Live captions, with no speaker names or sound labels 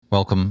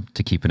Welcome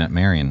to Keeping It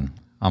Marian.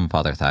 I'm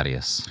Father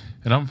Thaddeus.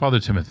 And I'm Father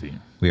Timothy.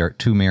 We are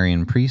two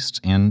Marian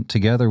priests, and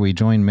together we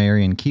join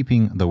Mary in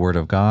keeping the Word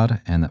of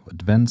God and the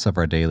events of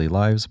our daily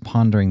lives,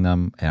 pondering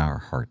them in our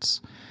hearts.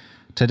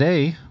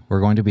 Today, we're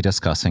going to be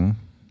discussing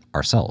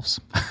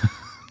ourselves.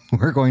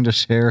 We're going to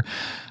share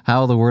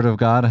how the Word of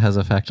God has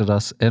affected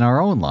us in our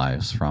own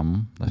lives,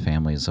 from the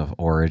families of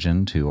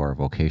origin to our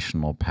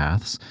vocational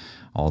paths,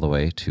 all the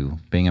way to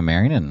being a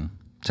Marian, and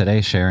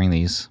today sharing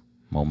these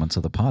moments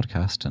of the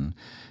podcast and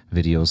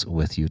videos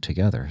with you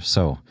together.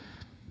 So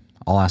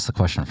I'll ask the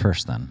question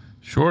first then.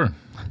 Sure.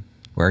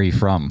 Where are you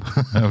from?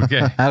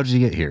 Okay. How did you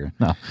get here?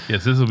 No.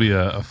 Yes, this will be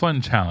a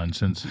fun challenge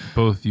since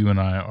both you and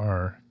I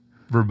are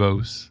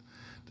verbose,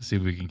 to see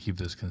if we can keep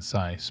this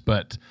concise.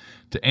 But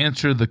to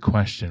answer the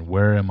question,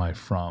 where am I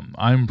from?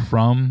 I'm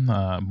from,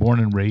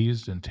 born and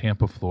raised in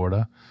Tampa,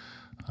 Florida.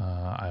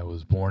 I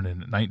was born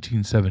in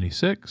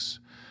 1976.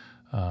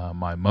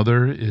 My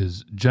mother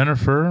is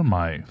Jennifer.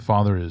 My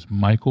father is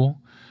Michael.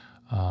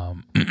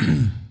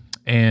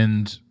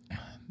 And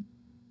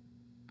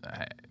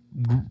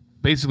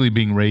basically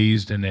being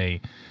raised in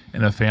a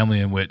family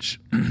in which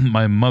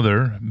my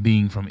mother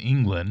being from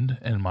England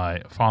and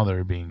my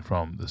father being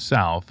from the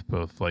South,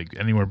 both like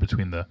anywhere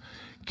between the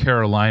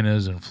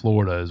Carolinas and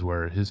Florida is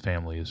where his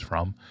family is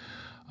from.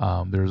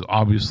 There's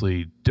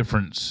obviously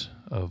difference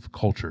of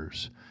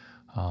cultures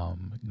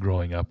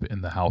growing up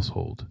in the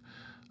household.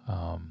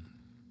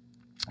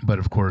 But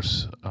of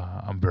course,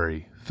 I'm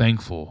very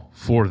thankful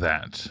for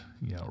that,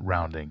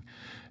 rounding.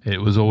 It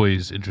was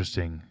always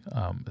interesting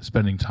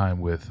spending time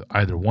with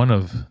either one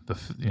of the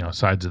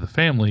sides of the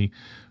family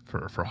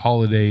for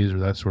holidays or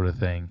that sort of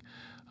thing.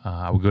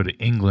 I would go to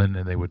England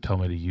and they would tell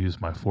me to use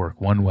my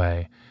fork one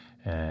way,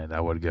 and I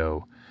would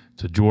go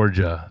to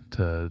Georgia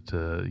to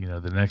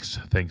the next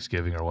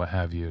Thanksgiving or what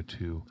have you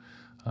to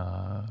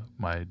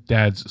my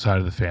dad's side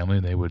of the family,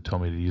 and they would tell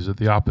me to use it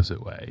the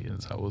opposite way.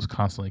 And so I was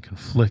constantly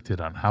conflicted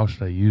on how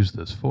should I use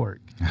this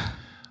fork.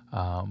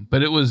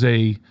 But it was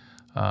a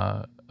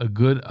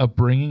good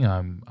upbringing.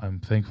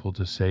 I'm thankful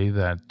to say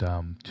that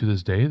to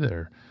this day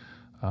they're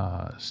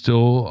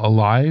still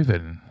alive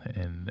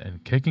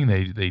and kicking.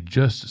 They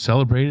just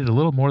celebrated a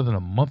little more than a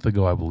month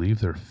ago, I believe,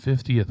 their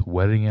 50th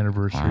wedding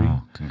anniversary.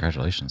 Wow,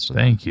 congratulations to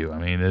them. Thank you. I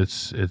mean,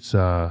 it is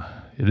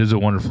a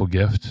wonderful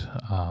gift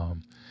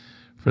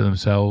for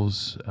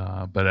themselves,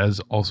 but as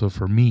also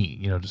for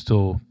me, to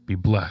still be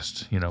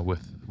blessed,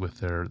 with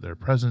their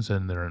presence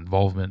and their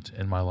involvement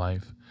in my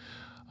life.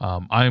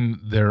 I'm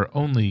their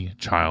only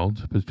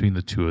child between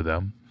the two of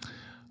them.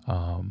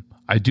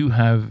 I do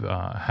have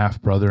a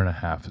half brother and a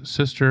half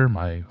sister.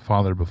 My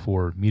father,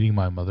 before meeting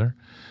my mother,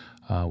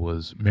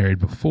 was married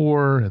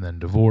before and then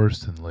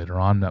divorced, and later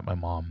on met my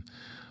mom.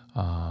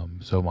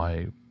 So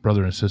my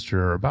brother and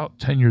sister are about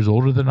 10 years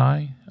older than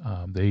I.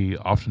 They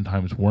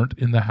oftentimes weren't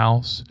in the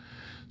house.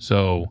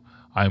 So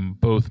I'm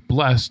both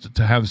blessed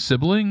to have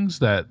siblings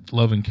that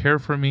love and care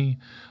for me.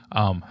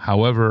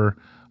 However,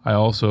 I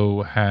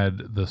also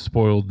had the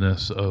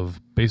spoiledness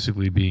of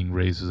basically being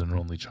raised as an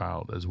only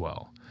child as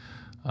well,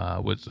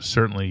 which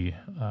certainly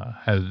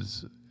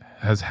has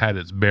had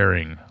its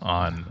bearing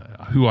on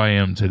who I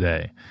am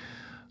today.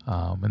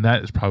 And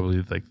that is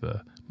probably like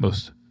the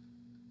most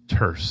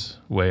terse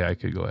way I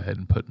could go ahead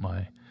and put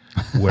my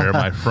where am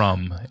I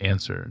from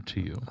answer to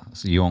you.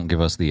 So you won't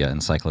give us the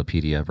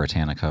Encyclopedia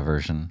Britannica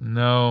version?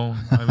 No,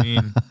 I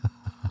mean,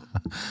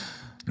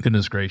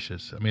 goodness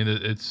gracious. I mean,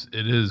 it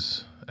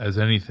is, as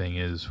anything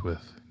is with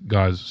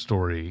God's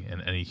story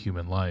in any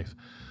human life,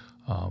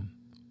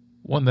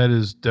 one that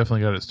has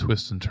definitely got its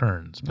twists and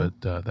turns, but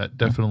that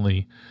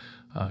definitely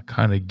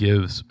kind of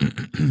gives,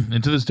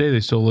 and to this day, they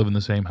still live in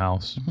the same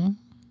house.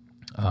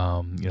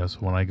 Mm-hmm. So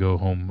when I go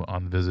home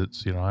on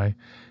visits, I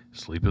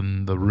sleep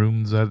in the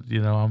rooms that,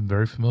 I'm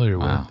very familiar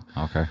with. Wow,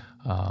 okay.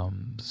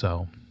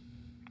 So,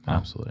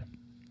 absolutely.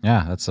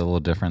 Yeah, that's a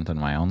little different than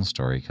my own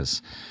story,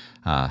 because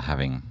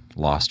having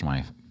lost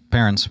my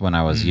parents when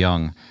I was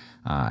young,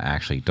 I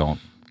actually don't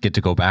get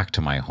to go back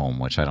to my home,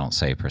 which I don't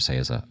say per se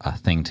is a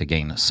thing to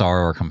gain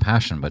sorrow or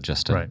compassion, but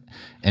just an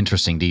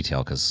interesting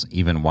detail, because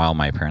even while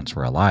my parents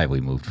were alive, we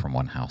moved from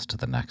one house to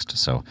the next.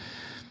 So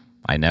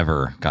I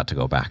never got to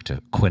go back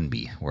to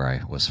Quinby, where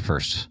I was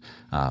first,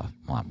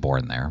 not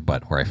born there,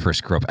 but where I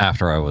first grew up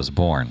after I was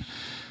born.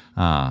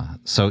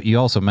 So you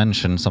also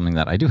mentioned something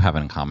that I do have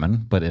in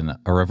common, but in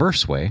a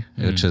reverse way,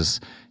 which is,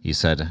 you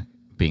said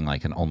being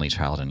like an only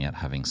child and yet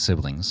having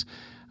siblings.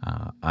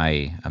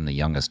 I am the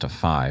youngest of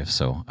 5,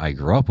 so I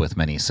grew up with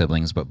many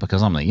siblings, but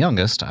because I'm the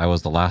youngest, I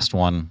was the last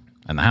one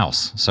in the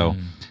house. So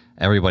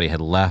everybody had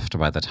left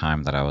by the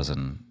time that I was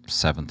in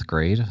 7th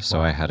grade,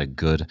 so I had a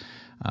good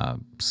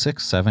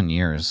 6-7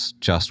 years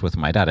just with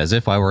my dad, as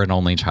if I were an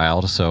only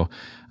child. So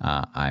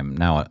I'm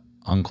now an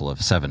uncle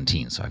of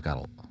 17, so I've got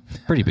a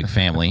pretty big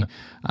family.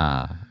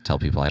 Tell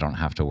people I don't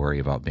have to worry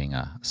about being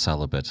a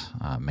celibate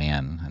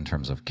man in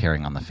terms of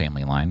carrying on the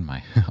family line.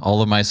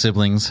 All of my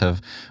siblings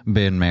have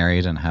been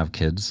married and have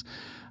kids.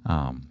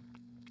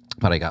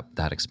 But I got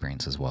that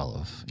experience as well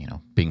of,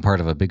 being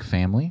part of a big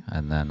family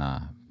and then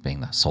being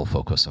the sole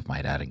focus of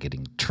my dad and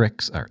getting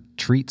tricks or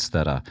treats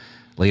that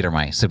later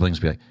my siblings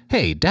would be like,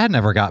 hey, Dad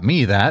never got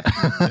me that,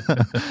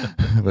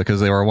 because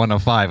they were one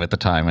of five at the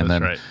time. And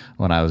then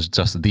when I was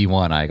just the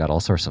one, I got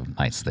all sorts of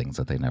nice things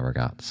that they never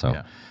got.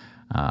 So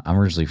I'm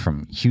originally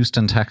from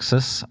Houston,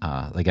 Texas.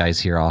 The guys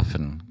here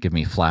often give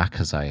me flack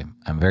because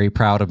I'm very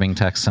proud of being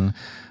Texan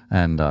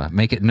and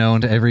make it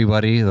known to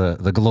everybody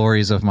the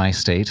glories of my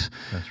state.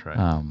 That's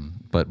right.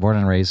 But born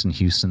and raised in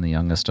Houston, the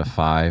youngest of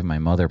five. My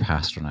mother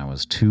passed when I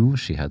was 2.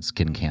 She had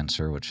skin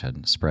cancer, which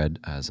had spread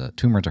as a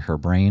tumor to her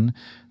brain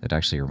that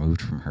actually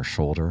removed from her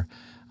shoulder.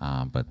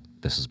 But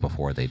this is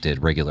before they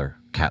did regular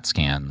CAT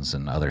scans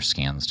and other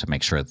scans to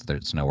make sure that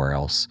there's nowhere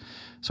else.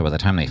 So by the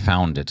time they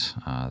found it,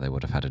 they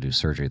would have had to do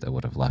surgery that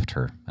would have left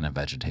her in a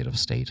vegetative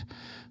state.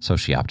 So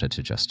she opted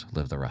to just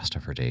live the rest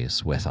of her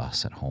days with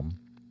us at home.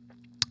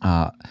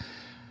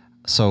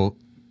 So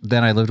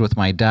then I lived with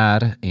my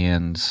dad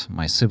and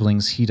my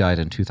siblings. He died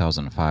in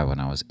 2005 when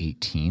I was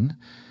 18,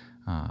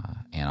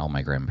 and all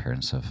my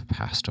grandparents have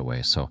passed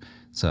away. So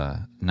it's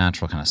a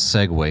natural kind of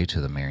segue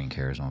to the Marian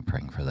charism of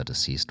praying for the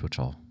deceased, which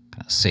I'll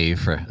kind of save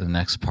for the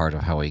next part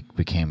of how we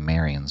became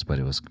Marians, but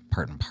it was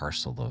part and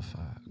parcel of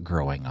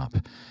growing up.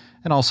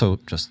 And also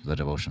just the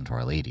devotion to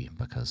Our Lady,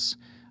 because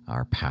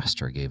our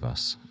pastor gave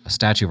us a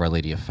statue of Our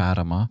Lady of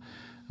Fatima,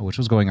 which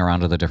was going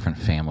around to the different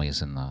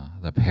families in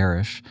the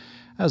parish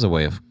as a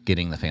way of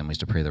getting the families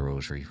to pray the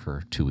rosary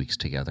for 2 weeks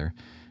together.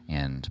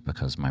 And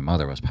because my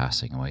mother was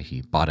passing away,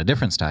 he bought a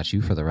different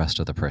statue for the rest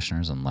of the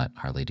parishioners and let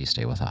Our Lady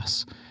stay with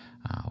us,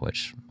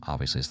 which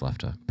obviously has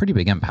left a pretty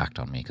big impact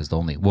on me, because the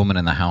only woman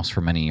in the house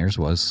for many years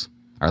was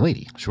Our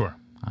Lady. Sure.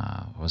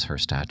 Was her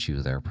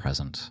statue there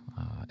present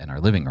in our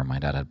living room. My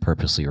dad had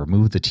purposely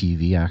removed the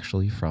TV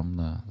actually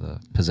from the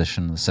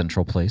position, the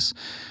central place,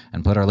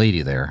 and put Our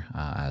Lady there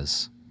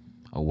as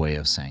a way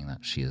of saying that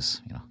she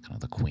is, kind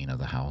of the queen of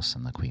the house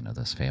and the queen of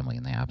this family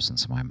in the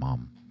absence of my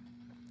mom.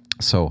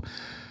 So,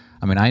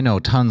 I mean, I know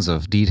tons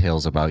of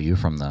details about you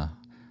from the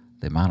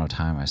amount of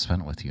time I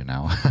spent with you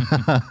now.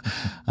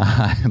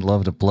 I'd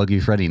love to plug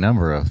you for any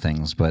number of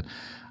things, but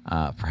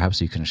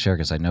perhaps you can share,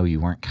 because I know you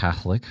weren't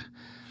Catholic,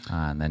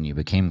 and then you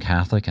became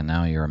Catholic, and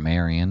now you're a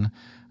Marian.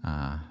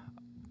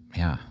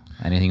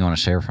 Anything you want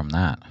to share from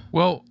that?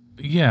 Well,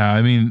 yeah,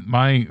 I mean,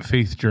 my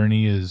faith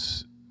journey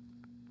is,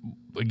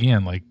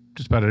 again, like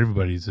just about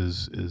everybody's,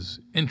 is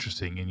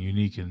interesting and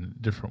unique in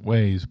different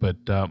ways. But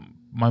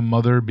my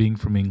mother, being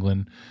from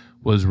England,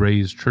 was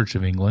raised Church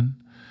of England.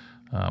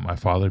 My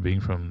father,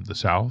 being from the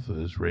South,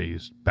 was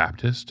raised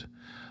Baptist.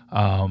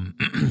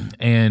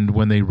 And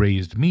when they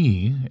raised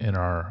me in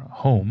our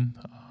home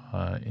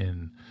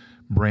in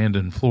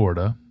Brandon,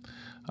 Florida,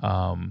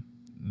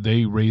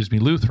 they raised me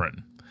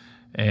Lutheran.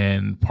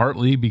 And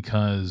partly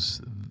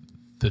because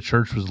the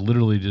church was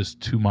literally just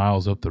 2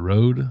 miles up the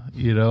road,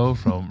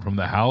 from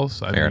the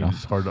house. I mean,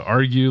 it's hard to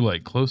argue,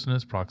 like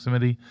closeness,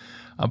 proximity.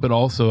 But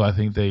also, I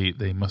think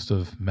they must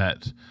have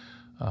met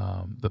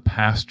the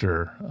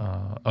pastor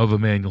of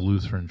Emmanuel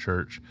Lutheran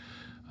Church,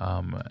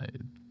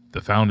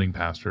 the founding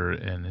pastor,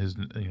 and his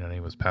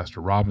name was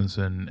Pastor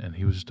Robinson, and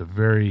he was just a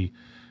very,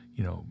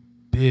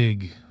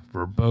 big,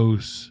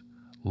 verbose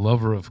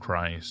lover of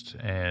Christ.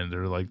 And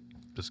they're like,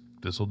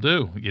 this will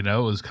do. It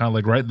was kind of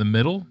like right in the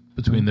middle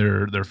between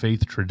their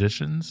faith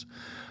traditions.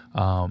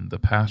 The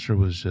pastor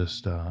was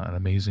just an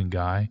amazing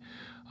guy.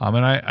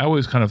 And I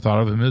always kind of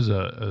thought of him as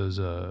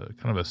a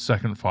kind of a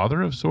second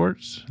father of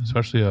sorts,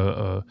 especially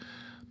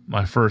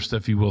my first,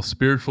 if you will,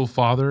 spiritual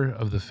father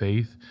of the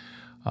faith.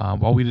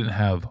 While we didn't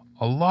have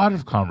a lot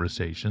of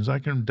conversations, I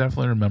can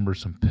definitely remember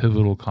some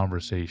pivotal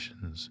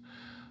conversations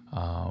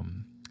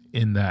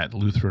in that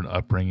Lutheran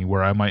upbringing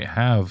where I might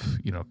have,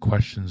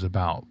 questions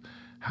about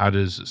how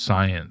does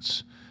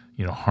science,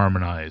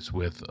 harmonize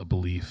with a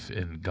belief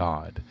in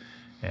God.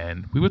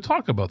 And we would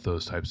talk about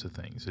those types of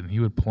things, and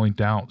he would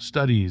point out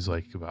studies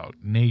like about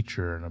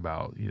nature and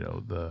about,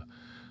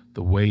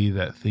 the way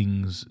that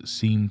things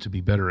seem to be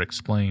better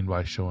explained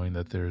by showing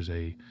that there's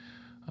a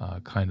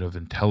kind of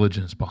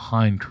intelligence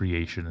behind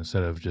creation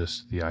instead of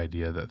just the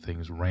idea that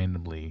things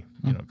randomly,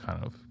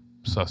 kind of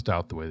sussed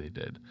out the way they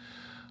did.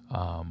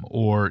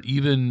 Or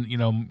even,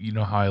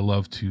 how I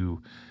love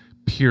to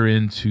peer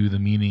into the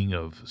meaning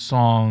of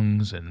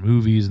songs and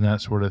movies and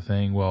that sort of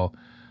thing. Well,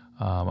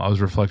 I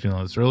was reflecting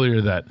on this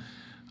earlier that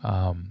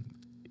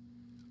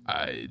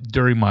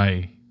during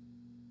my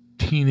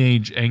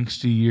teenage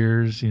angsty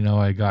years,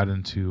 I got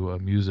into a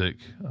music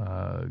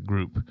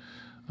group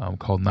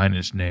called 9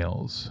 Inch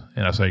Nails.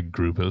 And I say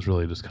group, it was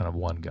really just kind of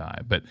one guy.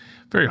 But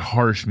very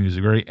harsh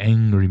music, very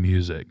angry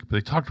music. But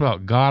they talked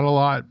about God a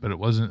lot, but it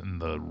wasn't in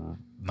the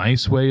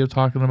nice way of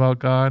talking about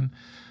God.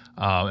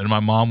 And my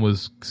mom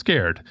was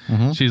scared.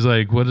 Mm-hmm. She's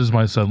like, what is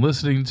my son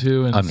listening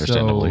to? And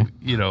understandably.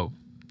 So,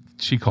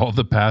 she called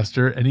the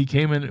pastor, and he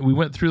came in, and we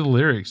went through the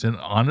lyrics. And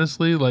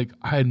honestly,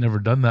 I had never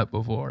done that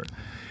before,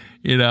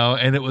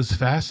 and it was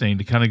fascinating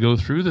to kind of go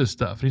through this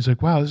stuff. And he's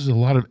like, wow, this is a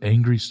lot of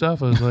angry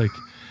stuff. I was like,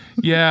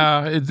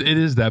 yeah, it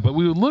is that. But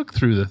we would look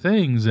through the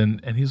things,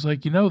 and he's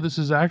like, this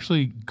is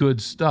actually good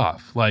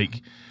stuff.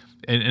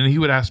 and he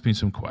would ask me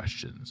some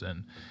questions,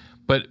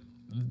 but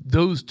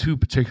those two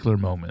particular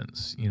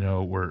moments,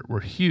 were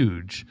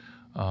huge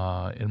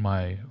in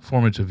my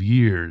formative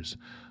years.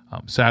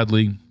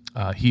 Sadly,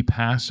 he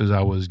passed as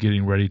I was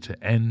getting ready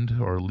to end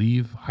or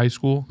leave high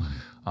school,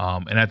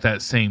 and at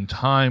that same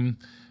time,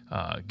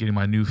 getting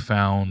my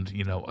newfound,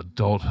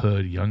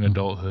 adulthood, young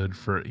adulthood,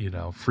 for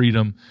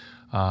freedom.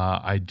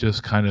 I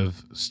just kind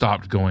of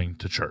stopped going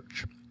to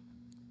church,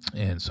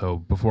 and so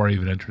before I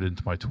even entered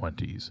into my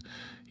 20s,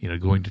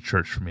 going to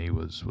church for me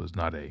was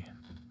not a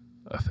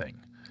thing.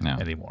 No.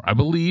 Anymore. I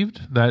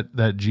believed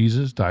that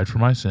Jesus died for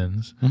my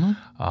sins, and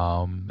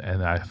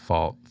I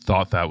thought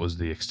that was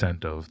the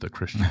extent of the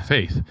Christian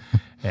faith.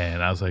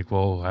 And I was like,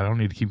 well, I don't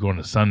need to keep going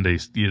to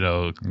Sundays,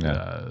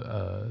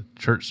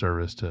 church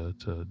service to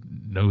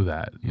know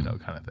that,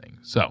 kind of thing.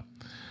 So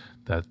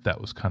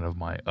that was kind of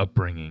my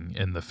upbringing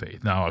in the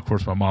faith. Now, of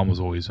course, my mom was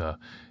always an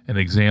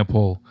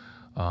example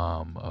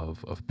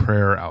of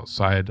prayer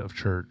outside of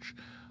church.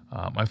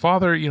 My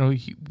father,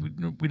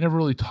 we never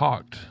really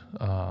talked,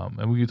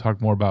 and we could talk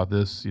more about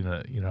this,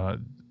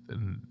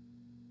 in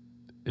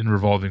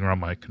revolving around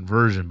my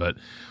conversion. But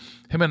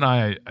him and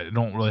I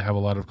don't really have a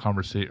lot of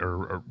conversation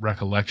or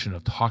recollection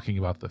of talking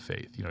about the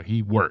faith.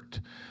 He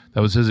worked.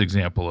 That was his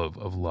example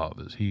of love.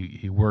 Is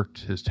he worked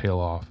his tail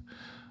off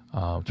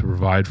to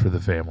provide for the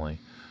family.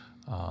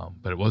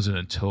 But it wasn't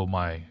until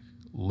my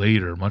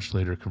much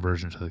later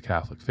conversion to the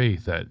Catholic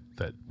faith that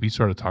we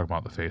started talking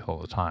about the faith all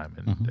the time,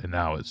 and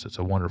now it's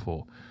a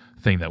wonderful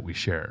thing that we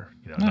share,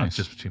 nice. Not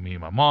just between me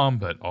and my mom,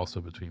 but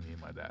also between me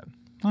and my dad.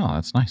 Oh,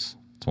 that's nice.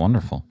 It's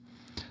wonderful.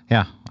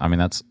 Yeah, I mean,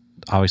 that's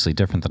obviously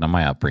different than in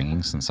my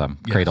upbringing, since I'm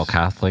cradle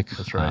Catholic.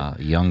 That's right.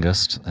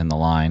 Youngest in the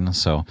line,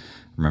 so I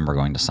remember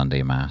going to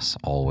Sunday Mass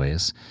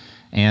always,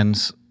 and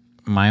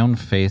my own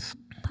faith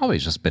probably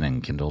just been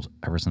enkindled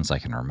ever since I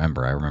can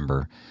remember. I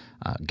remember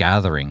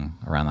gathering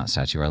around that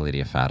statue of Our Lady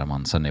of Fatima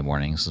on Sunday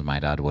mornings, as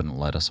my dad wouldn't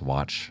let us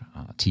watch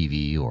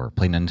TV or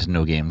play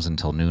Nintendo games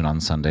until noon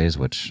on Sundays,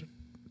 which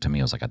to me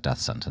was like a death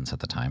sentence at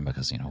the time,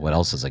 because what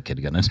else is a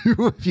kid gonna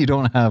do if you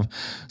don't have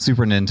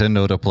Super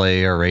Nintendo to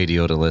play or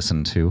radio to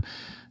listen to?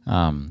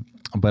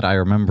 But I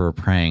remember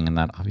praying, and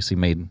that obviously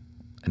made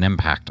an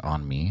impact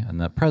on me, and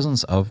the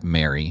presence of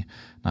Mary,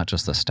 not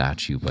just the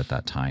statue, but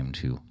that time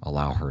to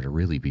allow her to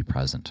really be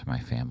present to my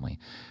family.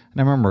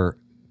 And I remember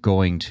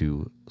going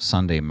to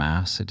Sunday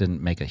Mass. It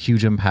didn't make a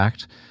huge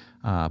impact,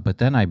 but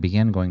then I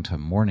began going to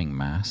morning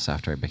Mass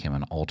after I became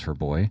an altar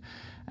boy.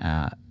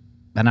 And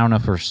I don't know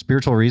if for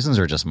spiritual reasons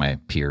or just my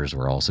peers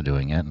were also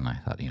doing it, and I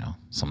thought,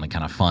 something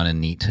kind of fun and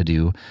neat to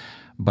do.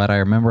 But I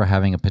remember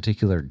having a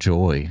particular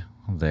joy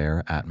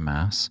there at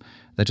Mass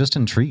that just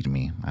intrigued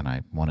me, and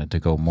I wanted to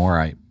go more.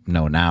 I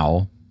know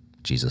now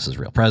Jesus'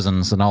 real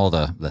presence and all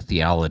the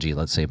theology,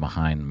 let's say,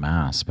 behind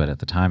Mass, but at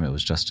the time it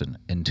was just an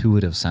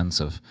intuitive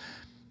sense of,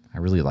 I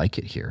really like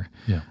it here.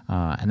 Yeah.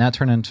 And that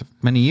turned into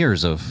many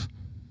years of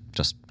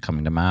just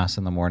coming to Mass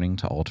in the morning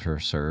to altar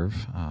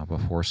serve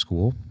before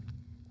school.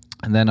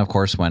 And then, of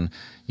course, when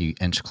you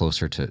inch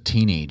closer to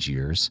teenage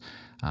years,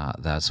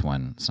 that's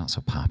when it's not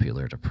so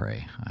popular to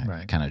pray.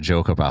 I kind of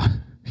joke about,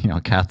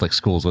 Catholic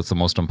schools, what's the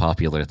most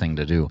unpopular thing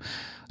to do?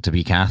 To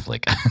be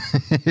Catholic.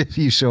 If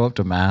you show up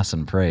to Mass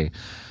and pray,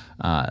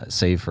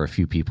 save for a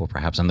few people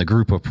perhaps in the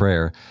group of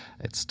prayer,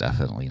 it's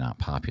definitely not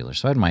popular.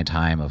 So I had my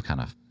time of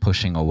kind of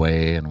pushing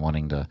away and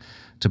wanting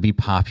to be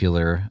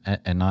popular,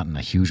 and not in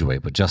a huge way,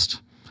 but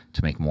just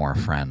to make more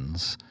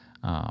friends.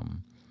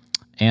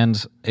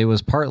 And it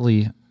was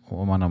partly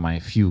one of my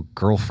few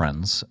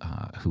girlfriends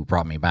who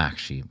brought me back.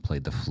 She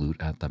played the flute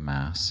at the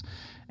Mass,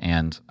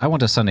 and I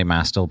went to Sunday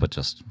Mass still, but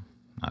just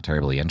not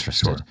terribly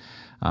interested.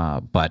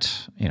 Sure.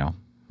 But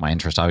my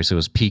interest obviously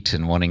was piqued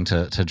in wanting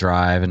to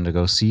drive and to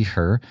go see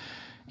her,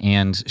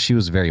 and she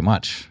was very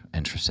much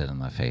interested in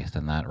the faith,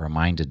 and that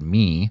reminded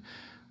me,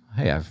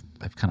 hey, I've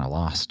kind of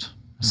lost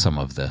some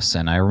of this.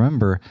 And I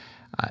remember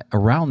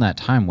around that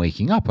time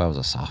waking up, I was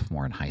a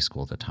sophomore in high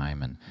school at the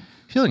time, and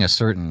feeling a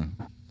certain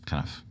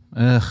kind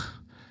of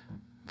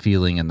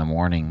feeling in the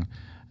morning,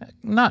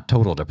 not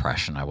total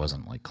depression. I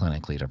wasn't like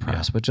clinically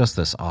depressed, but just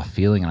this off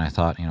feeling. And I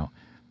thought,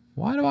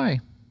 why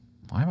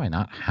am I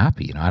not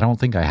happy? I don't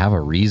think I have a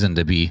reason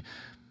to be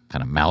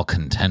kind of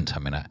malcontent. I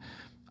mean,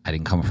 I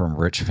didn't come from a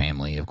rich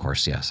family. Of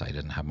course, yes, I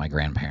didn't have my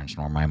grandparents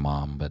nor my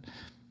mom, but,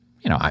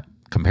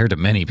 compared to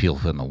many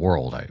people in the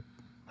world, I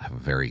have a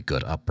very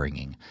good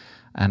upbringing.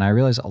 And I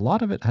realized a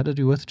lot of it had to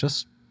do with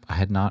just, I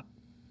had not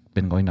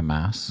been going to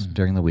Mass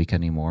during the week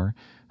anymore.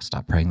 I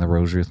stopped praying the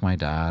rosary with my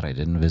dad. I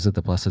didn't visit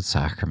the Blessed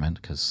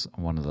Sacrament because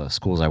one of the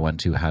schools I went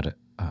to had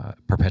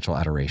perpetual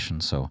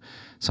adoration, so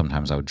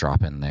sometimes I would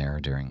drop in there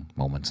during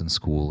moments in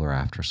school or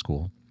after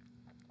school.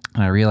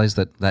 And I realized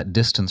that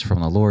distance from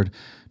the Lord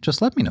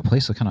just led me in a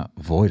place of kind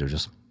of void, or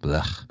just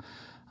blech.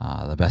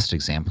 The best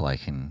example I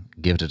can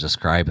give to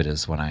describe it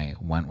is when I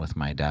went with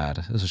my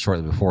dad. This was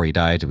shortly before he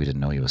died. We didn't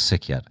know he was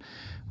sick yet.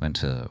 Went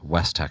to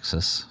West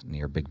Texas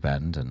near Big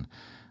Bend, and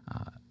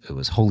it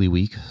was Holy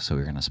Week, so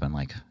we were going to spend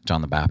like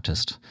John the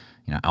Baptist,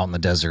 out in the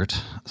desert,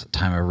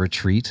 time of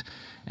retreat.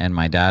 And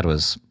my dad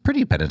was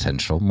pretty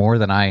penitential, more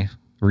than I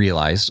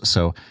realized.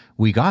 So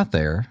we got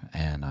there,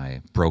 and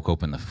I broke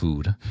open the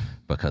food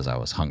because I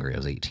was hungry. I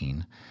was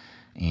 18.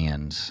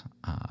 And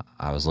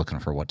I was looking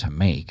for what to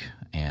make.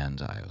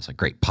 And I was like,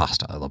 great,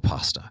 pasta. I love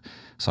pasta.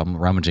 So I'm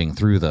rummaging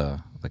through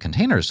the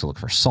containers to look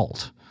for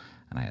salt.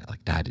 And I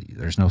like, Dad,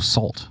 there's no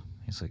salt.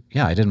 He's like,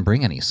 yeah, I didn't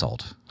bring any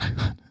salt.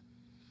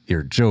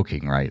 You're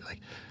joking, right? Like,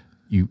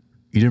 you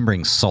didn't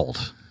bring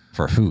salt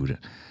for food.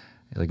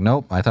 He's like,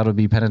 nope, I thought it would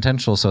be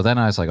penitential. So then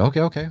I was like,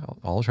 okay,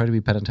 I'll try to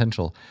be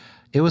penitential.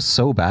 It was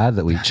so bad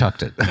that we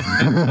chucked it.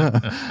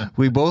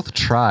 We both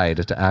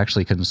tried to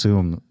actually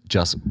consume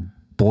just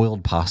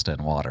boiled pasta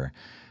and water.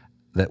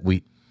 That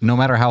no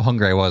matter how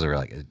hungry I was, we were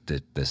like,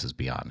 this is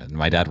beyond. And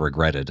my dad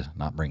regretted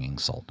not bringing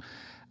salt.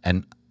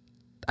 And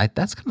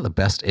that's kind of the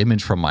best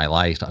image from my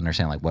life to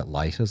understand like what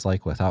life is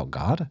like without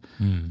God.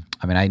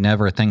 I mean, I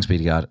never, thanks be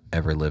to God,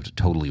 ever lived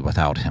totally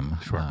without him.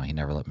 Sure. He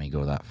never let me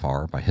go that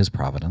far by his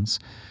providence.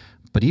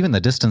 But even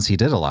the distance he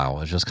did allow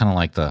was just kind of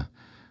like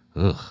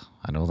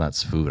I know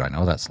that's food, I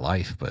know that's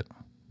life, but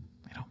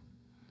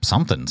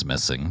something's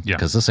missing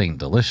because this ain't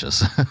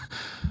delicious.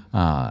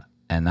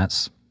 And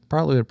that's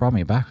probably what brought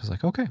me back. I was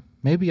like, okay,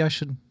 maybe I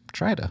should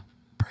try to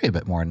pray a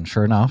bit more. And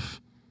sure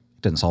enough,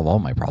 it didn't solve all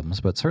my problems,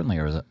 but certainly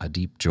there was a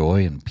deep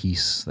joy and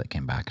peace that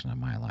came back into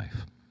my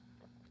life.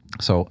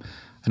 So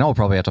I know we'll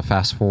probably have to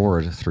fast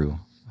forward through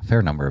a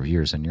fair number of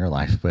years in your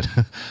life, but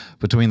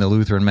between the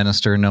Lutheran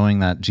minister, knowing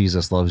that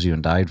Jesus loves you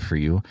and died for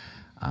you,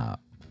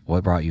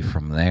 what brought you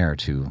from there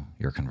to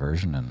your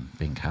conversion and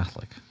being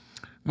Catholic?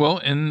 Well,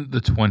 in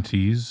the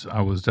 20s,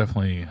 I was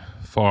definitely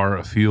far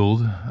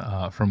afield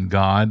from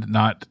God,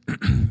 not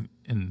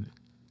in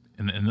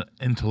an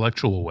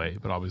intellectual way,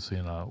 but obviously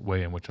in a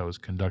way in which I was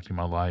conducting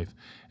my life.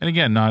 And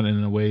again, not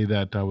in a way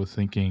that I was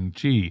thinking,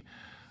 gee,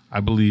 I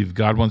believe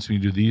God wants me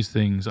to do these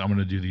things, I'm going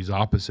to do these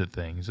opposite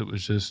things. It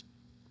was just,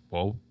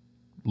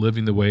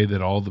 living the way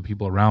that all the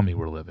people around me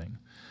were living.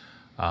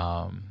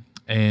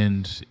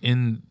 And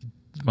in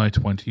my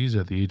 20s,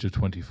 at the age of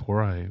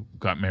 24, I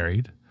got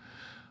married.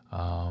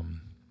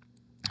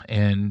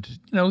 And,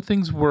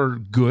 things were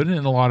good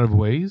in a lot of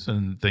ways,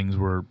 and things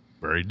were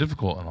very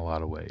difficult in a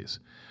lot of ways.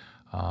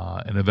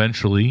 And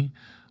eventually,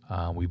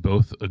 we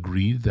both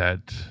agreed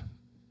that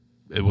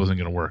it wasn't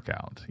going to work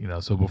out.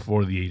 So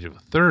before the age of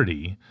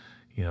 30,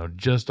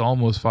 just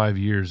almost 5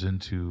 years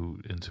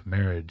into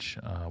marriage,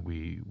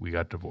 we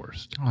got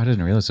divorced. Oh, I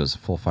didn't realize it was a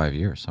full 5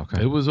 years.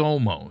 Okay. It was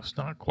almost,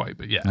 not quite,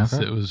 but yes,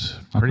 It was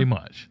pretty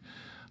much.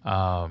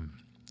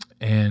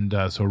 And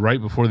so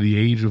right before the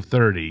age of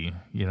 30,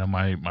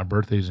 my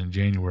birthday's in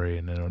January,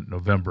 and in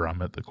November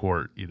I'm at the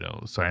court,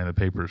 signing the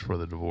papers for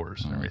the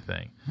divorce and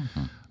everything.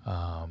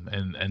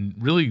 And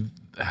really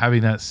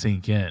having that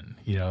sink in,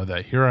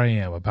 that here I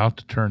am about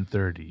to turn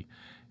 30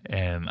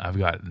 and I've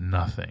got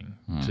nothing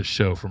to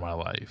show for my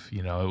life.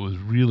 It was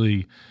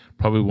really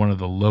probably one of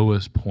the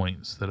lowest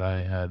points that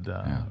I had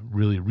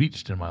really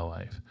reached in my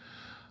life.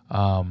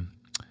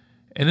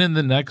 And in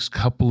the next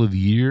couple of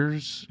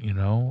years,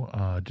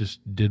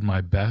 just did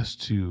my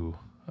best to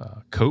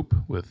cope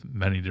with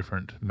many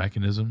different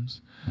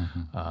mechanisms.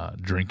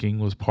 Drinking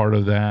was part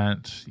of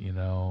that.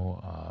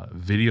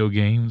 Video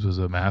games was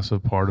a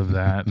massive part of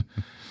that.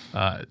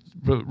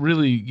 But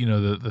really,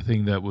 the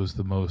thing that was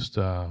the most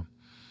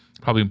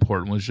probably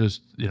important was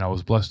just, I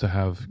was blessed to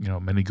have,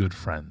 many good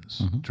friends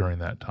during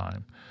that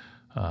time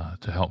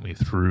to help me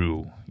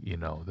through,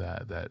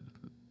 that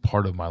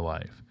part of my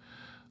life.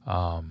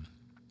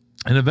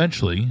 And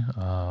eventually,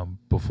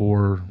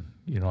 before,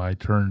 I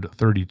turned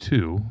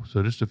 32,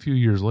 so just a few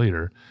years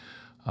later,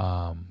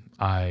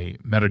 I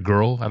met a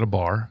girl at a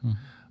bar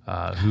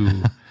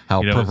who...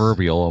 How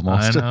proverbial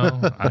almost.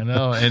 I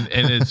know. And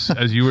it's,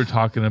 as you were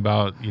talking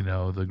about,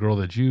 the girl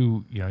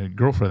that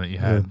girlfriend that you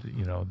had,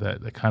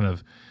 that kind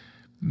of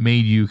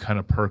made you kind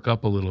of perk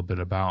up a little bit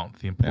about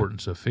the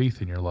importance of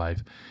faith in your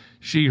life.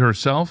 She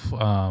herself,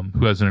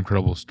 who has an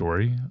incredible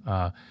story,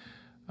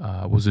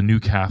 was a new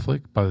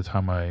Catholic by the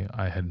time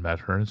I had met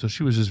her. And so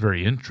she was just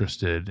very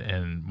interested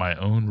in my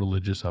own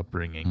religious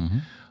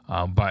upbringing.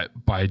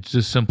 By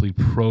just simply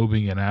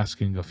probing and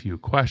asking a few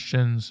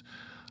questions,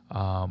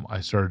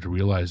 I started to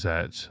realize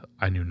that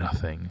I knew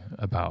nothing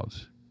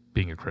about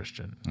being a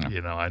Christian.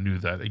 I knew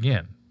that,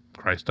 again,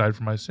 Christ died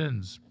for my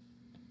sins.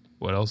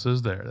 What else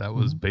is there? That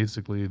was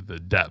basically the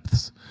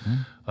depths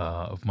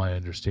of my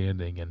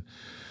understanding. And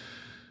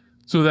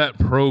so that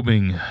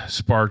probing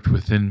sparked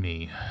within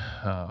me,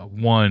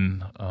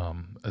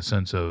 a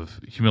sense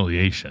of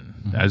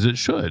humiliation, as it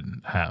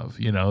should have,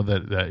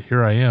 that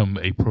here I am,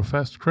 a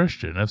professed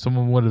Christian. If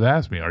someone would have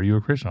asked me, are you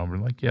a Christian? I would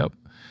be like, yep.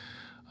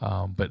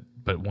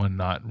 But one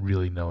not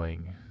really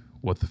knowing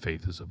what the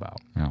faith is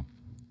about. Yeah.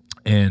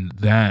 And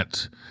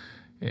that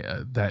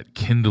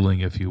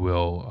kindling, if you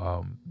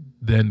will,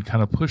 then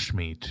kind of pushed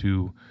me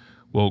to,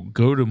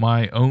 go to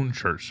my own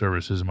church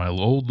services, my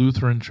old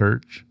Lutheran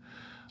church.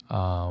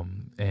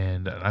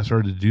 And I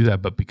started to do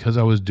that, but because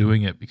I was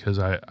doing it, because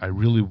I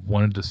really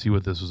wanted to see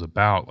what this was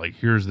about, like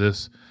here's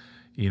this,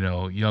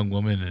 young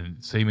woman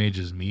and same age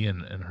as me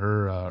and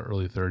her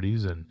early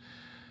 30s. And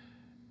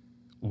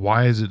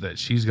why is it that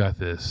she's got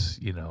this,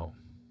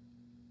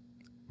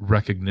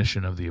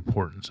 recognition of the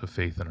importance of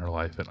faith in her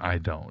life and I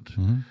don't?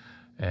 Mm-hmm.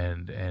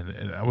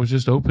 And I was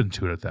just open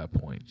to it at that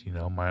point.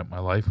 My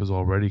life was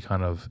already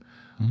kind of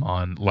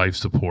on life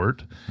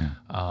support.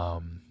 Yeah.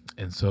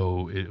 And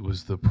so it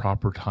was the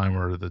proper time,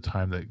 or the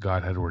time that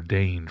God had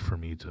ordained for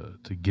me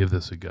to give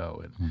this a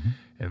go.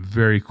 And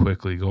very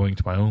quickly, going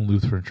to my own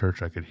Lutheran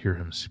church, I could hear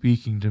him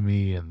speaking to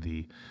me, and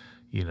the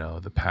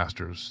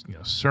pastor's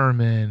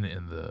sermon,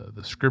 and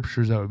the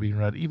scriptures that were being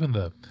read, even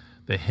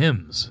the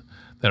hymns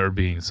that were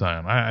being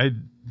sung. I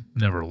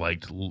never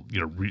liked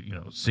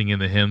singing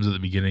the hymns at the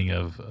beginning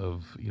of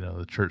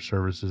the church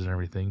services and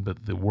everything,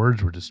 but the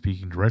words were just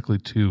speaking directly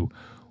to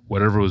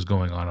whatever was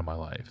going on in my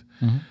life.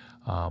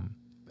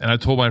 And I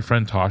told my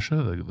friend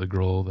Tasha, the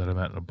girl that I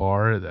met in a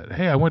bar, that,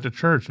 hey, I went to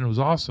church and it was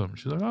awesome.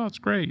 She's like, oh, it's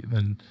great. And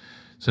then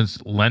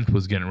since Lent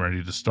was getting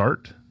ready to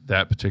start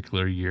that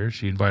particular year,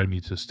 she invited me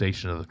to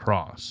Station of the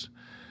Cross,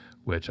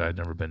 which I'd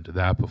never been to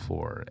that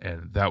before.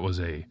 And that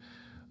was a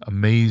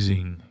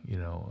amazing,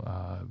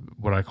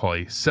 what I call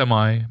a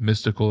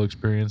semi-mystical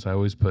experience. I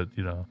always put,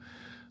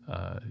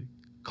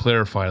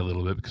 clarify a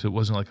little bit, because it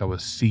wasn't like I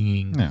was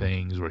seeing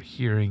things or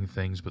hearing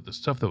things, but the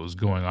stuff that was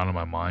going on in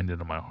my mind and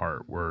in my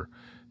heart were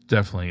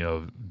definitely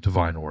of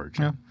divine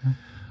origin.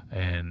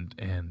 And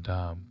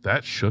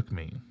that shook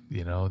me.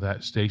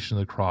 That Station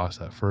of the Cross,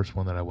 that first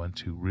one that I went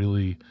to,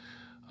 really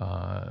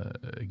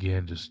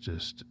again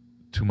just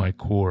to my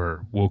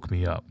core woke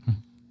me up.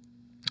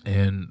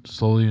 And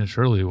slowly and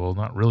surely, well,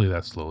 not really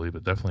that slowly,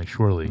 but definitely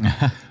surely,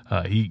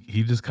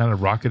 he just kind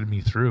of rocketed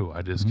me through.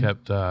 I just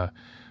kept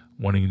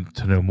wanting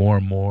to know more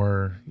and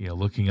more,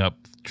 looking up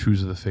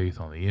truths of the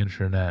faith on the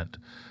internet,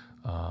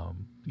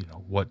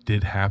 what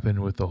did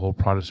happen with the whole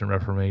Protestant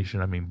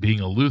Reformation. I mean, being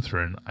a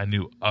Lutheran, I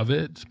knew of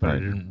it, but I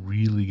didn't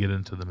really get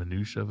into the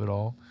minutia of it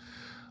all.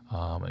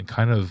 And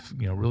kind of,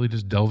 really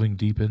just delving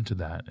deep into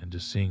that and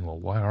just seeing, well,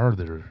 why are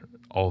there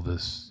all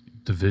this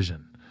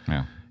division?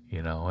 Yeah.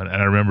 And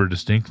I remember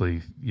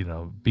distinctly,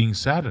 being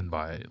saddened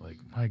by it. Like,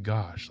 my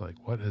gosh, like,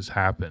 what has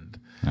happened?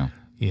 Yeah.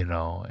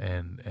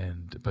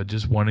 But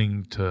just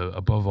wanting to,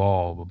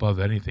 above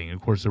anything,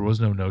 of course, there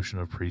was no notion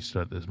of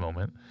priesthood at this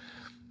moment.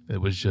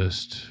 It was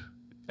just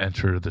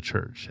enter the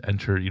church,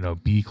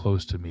 be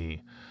close to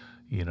me,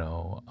 in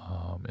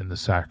the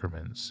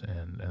sacraments.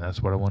 And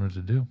that's what I wanted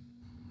to do.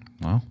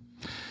 Well,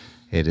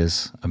 it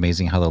is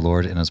amazing how the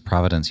Lord in his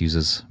providence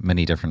uses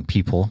many different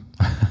people,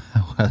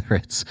 whether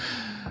it's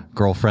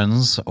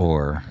girlfriends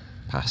or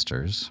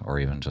pastors, or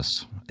even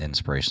just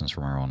inspirations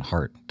from our own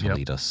heart to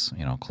lead us,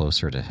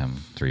 closer to him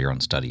through your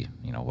own study,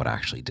 what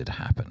actually did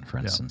happen. For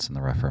instance, in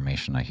the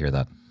Reformation, I hear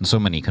that in so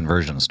many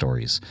conversion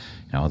stories,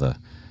 the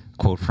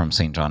quote from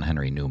St. John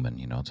Henry Newman,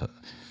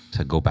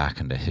 to go back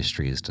into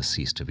history is to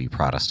cease to be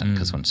Protestant,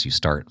 because once you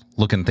start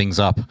looking things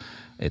up,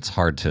 it's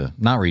hard to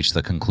not reach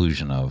the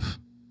conclusion of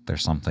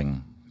there's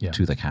something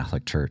to the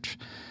Catholic Church.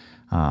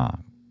 I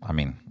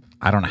mean,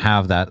 I don't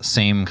have that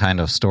same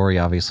kind of story,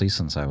 obviously,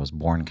 since I was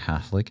born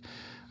Catholic.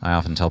 I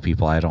often tell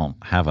people I don't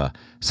have a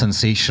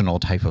sensational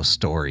type of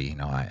story.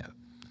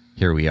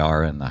 Here we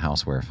are in the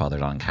house where Father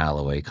Don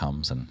Calloway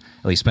comes and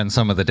at least spends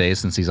some of the day,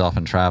 since he's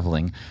often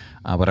traveling.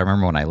 But I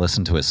remember when I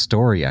listened to his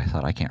story, I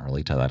thought, I can't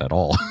relate to that at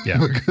all.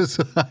 Because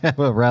I have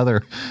a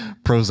rather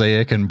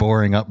prosaic and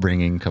boring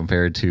upbringing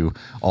compared to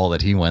all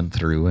that he went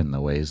through and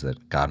the ways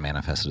that God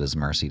manifested his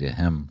mercy to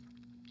him.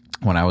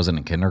 When I was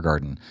in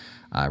kindergarten,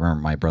 I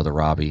remember my brother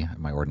Robbie, at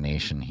my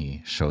ordination,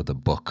 he showed the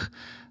book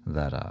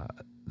that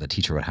the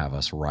teacher would have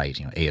us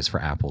write. A is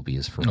for apple, B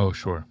is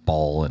for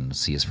ball, and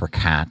C is for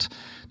cat,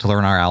 to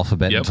learn our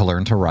alphabet and to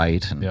learn to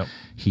write. And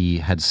he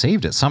had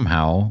saved it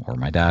somehow, or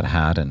my dad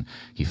had, and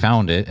he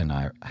found it, and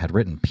I had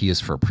written P is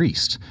for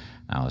priest.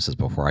 Now, this is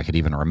before I could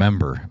even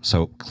remember.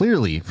 So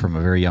clearly, from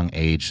a very young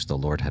age, the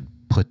Lord had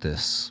put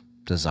this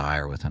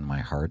desire within my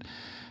heart.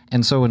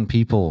 And so when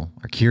people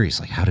are curious,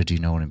 like, how did you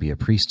know when to be a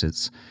priest?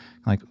 It's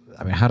like,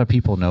 I mean, how do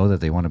people know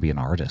that they want to be an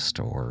artist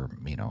or,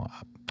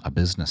 a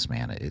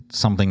businessman? It's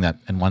something that,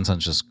 in one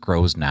sense, just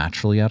grows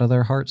naturally out of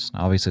their hearts.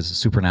 Now, obviously, it's a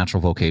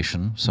supernatural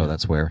vocation, so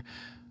that's where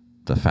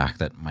the fact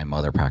that my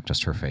mother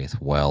practiced her faith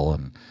well,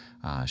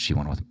 and she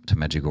went to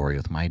Medjugorje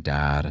with my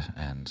dad,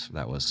 and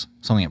that was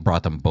something that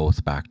brought them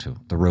both back to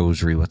the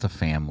rosary with the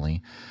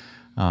family.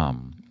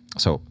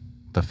 So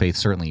the faith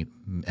certainly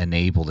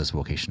enabled this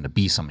vocation to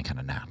be something kind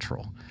of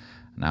natural.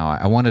 Now,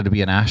 I wanted to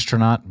be an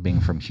astronaut.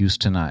 Being from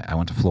Houston, I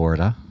went to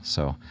Florida,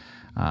 so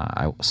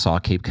I saw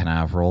Cape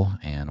Canaveral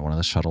and one of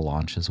the shuttle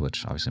launches,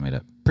 which obviously made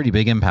a pretty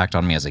big impact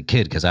on me as a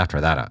kid, because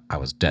after that, I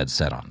was dead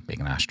set on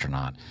being an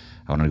astronaut.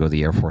 I wanted to go to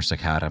the Air Force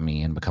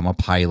Academy and become a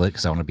pilot,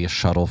 because I wanted to be a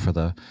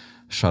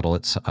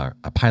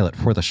pilot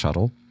for the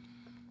shuttle.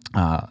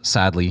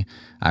 Sadly,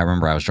 I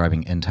remember I was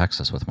driving in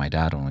Texas with my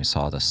dad when we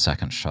saw the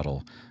second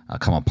shuttle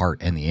come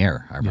apart in the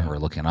air. I remember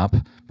looking up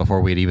before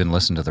we'd even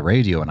listened to the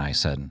radio, and I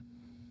said,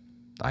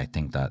 I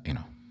think that,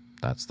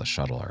 that's the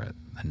shuttle, or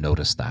I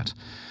noticed that.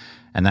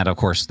 And that, of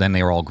course, then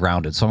they were all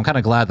grounded. So I'm kind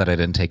of glad that I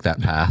didn't take that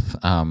path,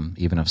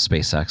 even if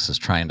SpaceX is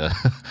trying to,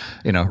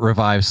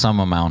 revive some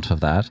amount of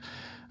that.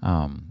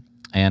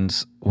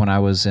 And when I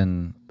was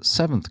in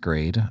 7th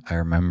grade, I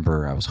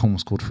remember I was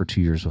homeschooled for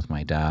 2 years with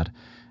my dad,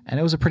 and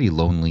it was a pretty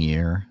lonely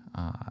year.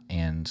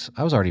 And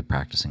I was already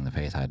practicing the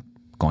faith. I'd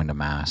going to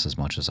Mass as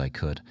much as I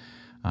could.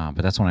 But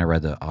that's when I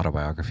read the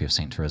autobiography of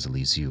Saint Therese of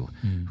Lisieux,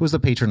 who was the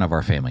patron of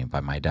our family.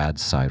 By my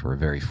dad's side, we're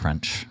very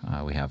French.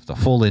 We have the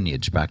full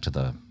lineage back to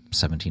the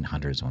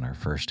 1700s when our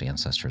first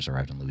ancestors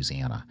arrived in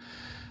Louisiana.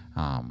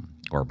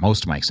 Or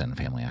most of my extended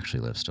family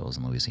actually lives still is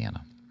in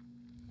Louisiana.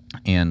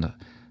 And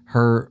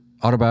her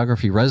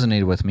autobiography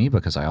resonated with me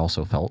because I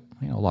also felt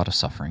a lot of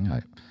suffering.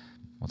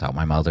 Without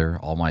my mother,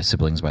 all my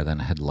siblings by then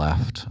had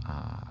left.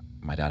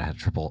 My dad had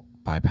triple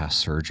bypass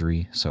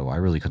surgery, so I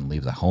really couldn't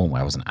leave the home.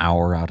 I was an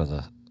hour out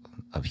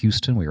of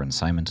Houston. We were in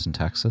Simonton,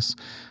 Texas.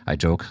 I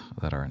joke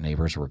that our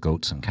neighbors were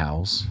goats and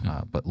cows,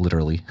 but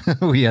literally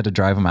we had to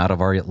drive them out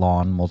of our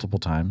lawn multiple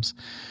times.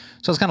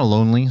 So I was kind of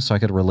lonely, so I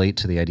could relate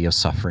to the idea of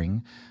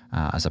suffering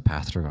as a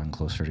path to going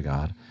closer to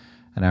God.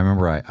 And I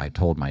remember I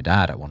told my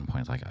dad at one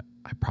point, like,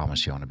 I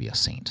promise you I want to be a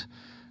saint.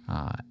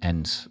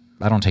 And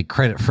I don't take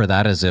credit for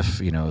that as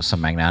if,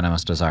 some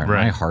magnanimous desire in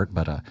my heart,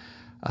 but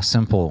a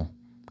simple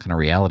kind of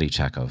reality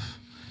check of,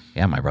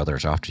 my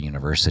brothers are off to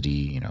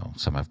university,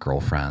 some have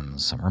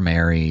girlfriends, some are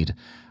married,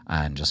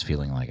 and just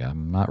feeling like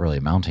I'm not really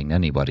amounting to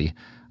anybody,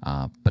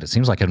 but it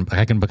seems like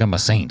I can become a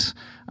saint.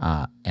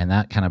 And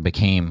that kind of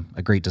became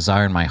a great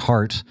desire in my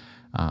heart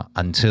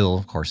until,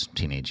 of course,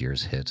 teenage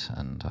years hit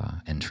and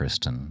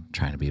interest in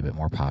trying to be a bit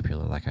more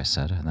popular, like I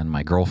said. And then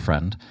my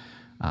girlfriend,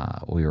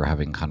 we were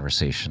having a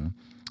conversation.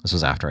 This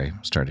was after I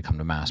started to come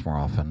to Mass more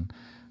often,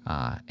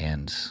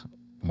 and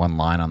one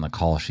line on the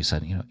call, she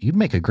said, you'd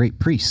make a great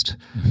priest.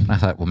 And I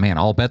thought, well, man,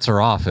 all bets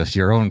are off if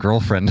your own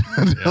girlfriend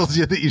tells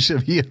you that you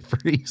should be a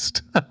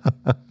priest.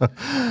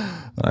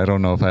 I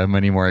don't know if I have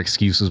many more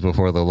excuses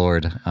before the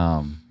Lord.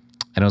 And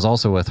it was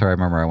also with her, I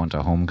remember I went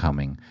to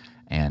homecoming,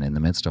 and in the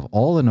midst of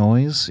all the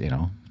noise,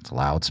 it's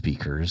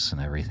loudspeakers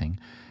and everything.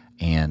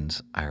 And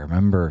I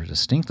remember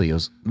distinctly, it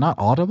was not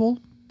audible,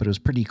 but it was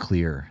pretty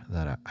clear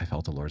that I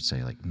felt the Lord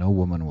say, like, no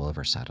woman will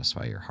ever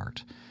satisfy your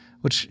heart.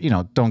 Which,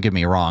 don't get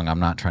me wrong,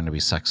 I'm not trying to be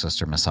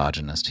sexist or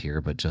misogynist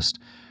here, but just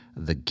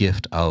the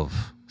gift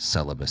of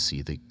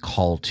celibacy, the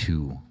call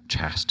to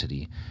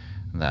chastity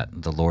that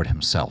the Lord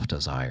himself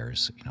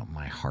desires,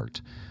 my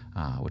heart,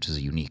 which is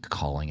a unique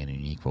calling and a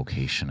unique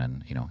vocation.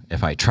 And,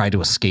 if I try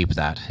to escape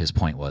that, his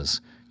point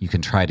was, you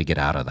can try to get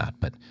out of that,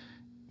 but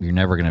you're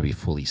never going to be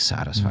fully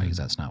satisfied because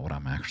that's not what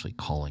I'm actually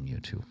calling you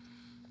to.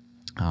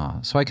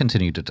 So I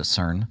continued to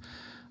discern,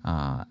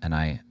 and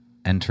I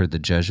entered the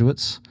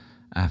Jesuits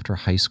after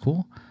high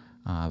school,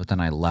 but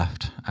then I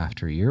left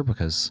after a year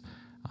because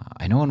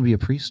I knew I wanted to be a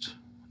priest,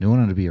 knew I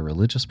wanted to be a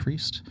religious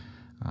priest,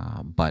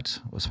 but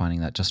was finding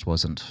that just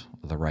wasn't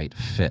the right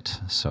fit.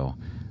 So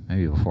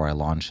maybe before I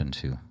launch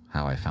into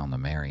how I found the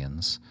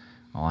Marians,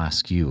 I'll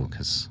ask you,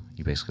 because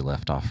you basically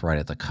left off right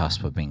at the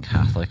cusp of being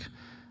Catholic.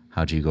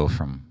 How'd you go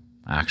from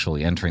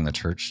actually entering the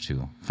church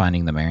to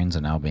finding the Marians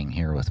and now being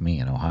here with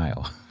me in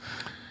Ohio?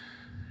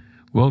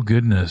 Well,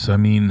 goodness, I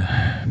mean,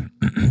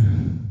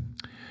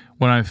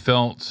 when I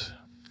felt,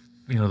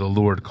 the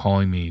Lord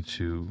calling me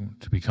to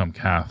become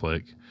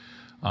Catholic,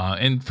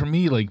 and for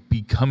me, like,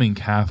 becoming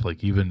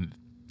Catholic, even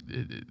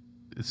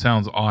it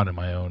sounds odd in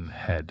my own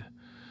head,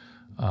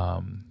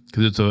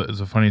 because it's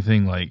a funny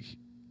thing, like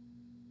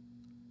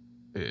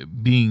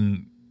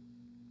being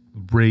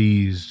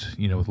raised,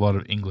 with a lot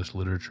of English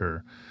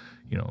literature,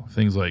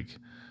 things like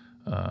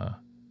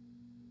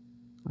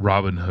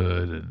Robin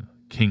Hood and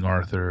King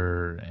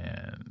Arthur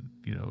and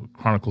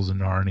Chronicles of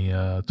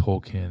Narnia,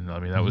 Tolkien. I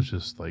mean, that was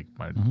just like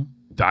my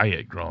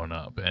diet growing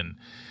up. And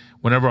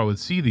whenever I would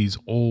see these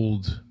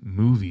old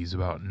movies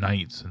about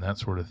knights and that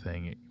sort of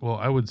thing, well,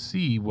 I would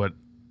see what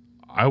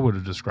I would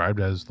have described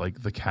as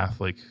like the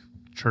Catholic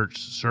Church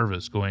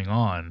service going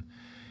on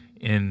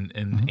in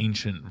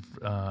ancient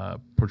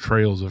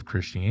portrayals of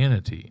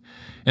Christianity.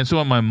 And so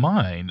in my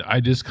mind, I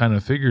just kind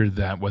of figured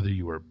that whether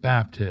you were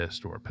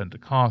Baptist or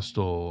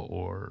Pentecostal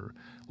or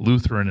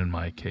Lutheran in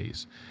my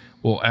case,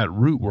 well, at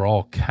root, we're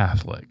all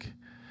Catholic.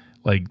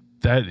 Like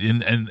that,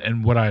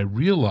 and what I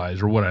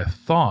realized, or what I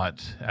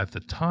thought at the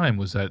time,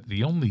 was that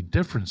the only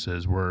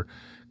differences were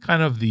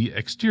kind of the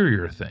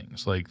exterior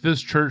things. Like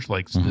this church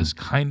likes this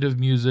kind of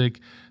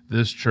music.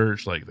 This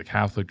church, like the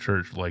Catholic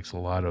Church, likes a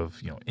lot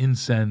of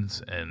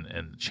incense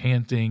and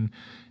chanting,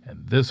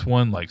 and this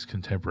one likes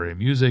contemporary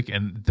music.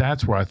 And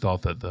that's where I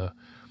thought that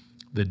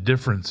the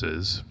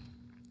differences,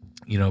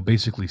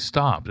 basically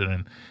stopped.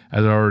 And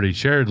as I already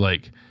shared,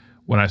 like,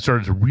 when I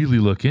started to really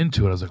look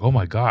into it, I was like, oh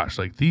my gosh,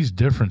 like these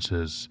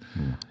differences,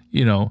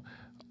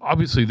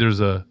 obviously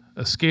there's a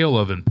scale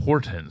of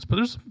importance, but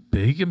there's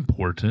big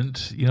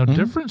important,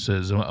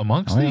 differences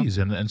amongst these.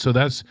 And so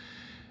that's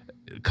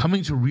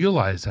coming to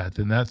realize that,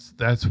 then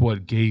that's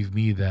what gave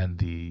me then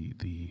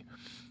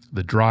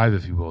the drive,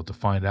 if you will, to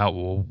find out,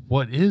 well,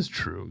 what is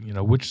true?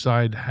 Which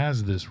side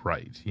has this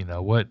right?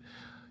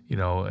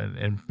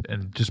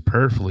 and just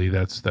prayerfully,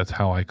 that's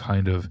how I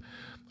kind of,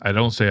 I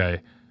don't say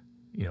I,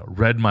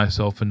 read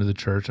myself into the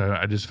church.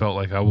 I just felt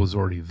like I was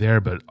already there,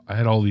 but I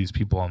had all these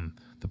people on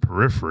the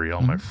periphery,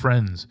 all my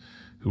friends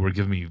who were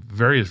giving me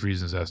various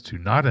reasons as to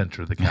not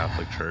enter the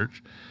Catholic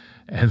Church.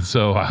 And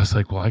so I was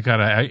like, well,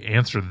 I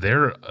answer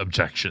their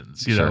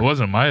objections. Sure. It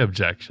wasn't my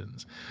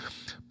objections.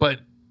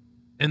 But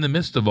in the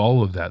midst of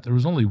all of that, there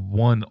was only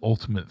one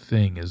ultimate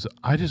thing, is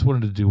I just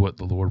wanted to do what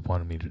the Lord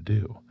wanted me to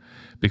do.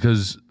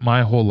 Because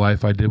my whole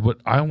life I did what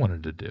I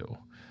wanted to do.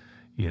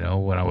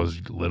 When I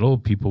was little,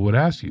 people would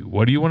ask you,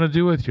 what do you want to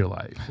do with your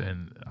life?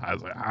 And I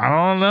was like, I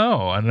don't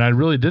know. And I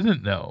really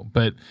didn't know.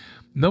 But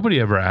nobody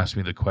ever asked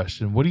me the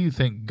question, what do you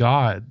think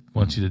God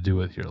wants you to do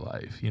with your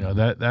life?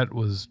 That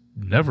was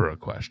never a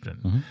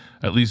question,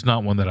 at least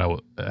not one that I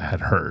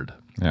had heard.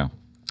 Yeah.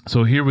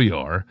 So here we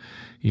are,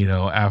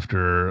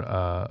 after,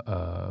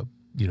 a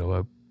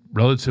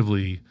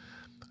relatively,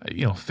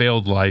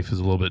 failed life is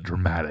a little bit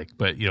dramatic,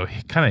 but,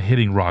 kind of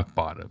hitting rock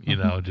bottom,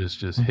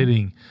 just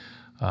hitting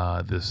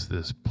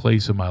this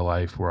place in my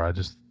life where I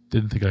just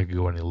didn't think I could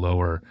go any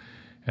lower.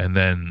 And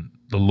then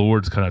the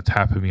Lord's kind of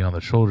tapping me on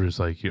the shoulders,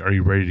 like, are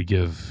you ready to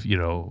give,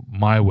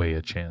 my way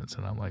a chance?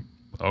 And I'm like,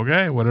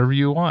 okay, whatever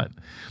you want.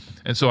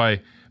 And so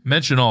I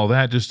mention all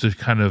that just to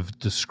kind of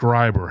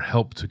describe or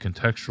help to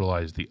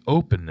contextualize the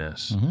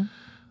openness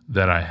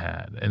that I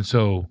had. And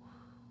so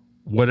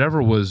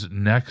whatever was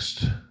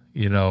next,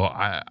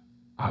 I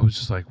was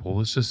just like, well,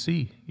 let's just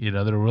see.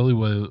 There really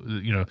was,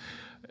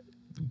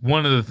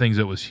 one of the things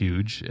that was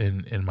huge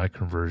in my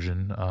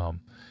conversion,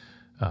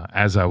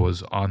 as I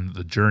was on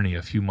the journey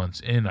a few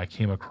months in, I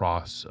came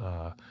across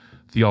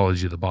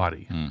theology of the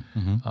body,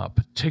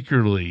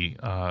 particularly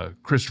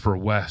Christopher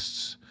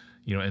West's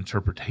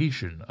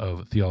interpretation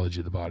of theology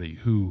of the body,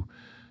 who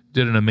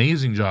did an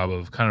amazing job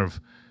of kind of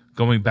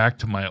going back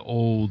to my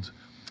old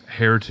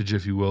heritage,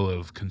 if you will,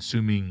 of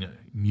consuming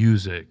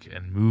music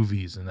and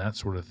movies and that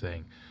sort of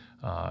thing.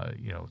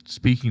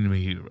 Speaking to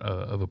me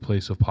of a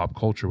place of pop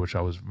culture, which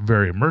I was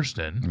very immersed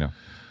in,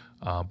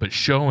 but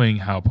showing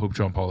how Pope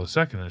John Paul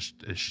II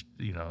is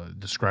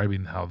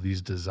describing how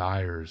these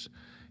desires,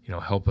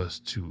 help us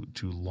to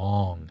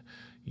long,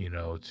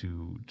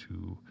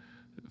 to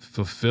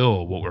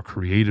fulfill what we're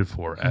created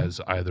for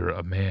as either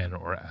a man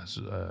or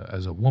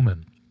as a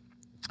woman.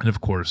 And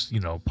of course,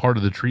 part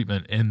of the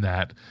treatment in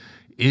that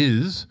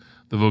is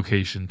the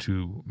vocation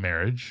to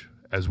marriage,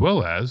 as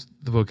well as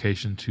the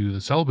vocation to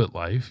the celibate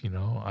life,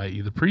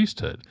 i.e. the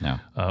priesthood,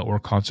 or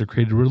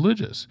consecrated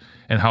religious,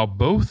 and how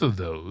both of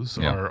those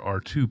are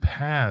two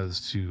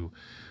paths to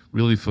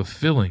really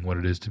fulfilling what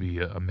it is to be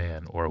a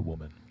man or a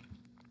woman.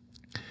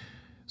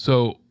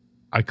 So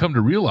I come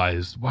to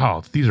realize,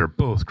 wow, these are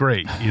both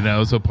great,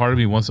 so part of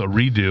me wants a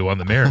redo on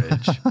the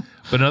marriage,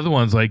 but another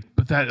one's like,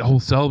 but that whole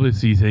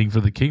celibacy thing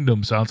for the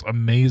kingdom sounds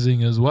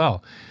amazing as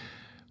well.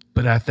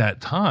 But at that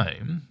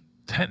time,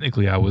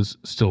 technically I was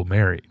still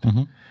married.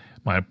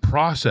 My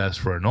process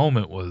for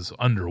annulment was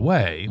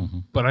underway,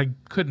 but I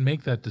couldn't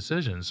make that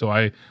decision. So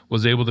I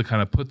was able to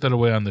kind of put that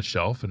away on the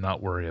shelf and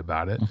not worry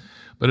about it.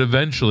 But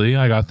eventually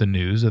I got the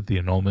news that the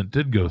annulment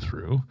did go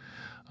through.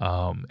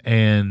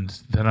 And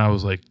then I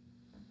was like,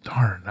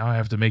 darn, now I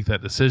have to make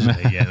that decision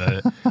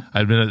again.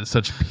 I'd been at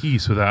such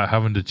peace without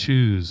having to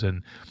choose.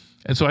 And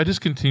so I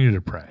just continued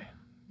to pray.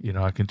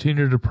 I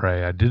continued to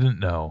pray. I didn't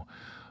know.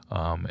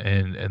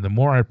 And the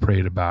more I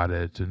prayed about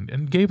it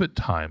and gave it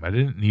time, I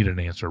didn't need an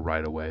answer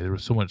right away. There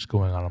was so much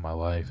going on in my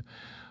life.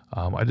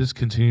 I just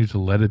continued to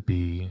let it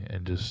be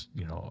and just,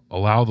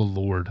 allow the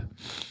Lord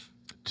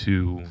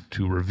to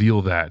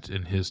reveal that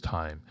in His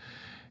time.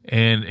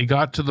 And it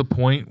got to the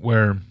point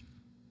where,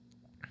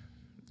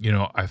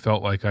 I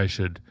felt like I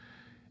should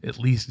at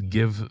least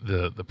give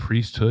the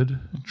priesthood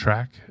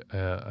track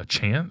a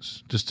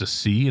chance just to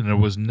see. And there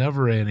was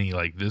never any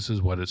like, this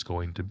is what it's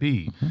going to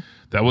be.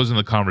 That wasn't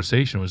the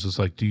conversation. It was just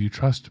like, do you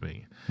trust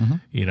me?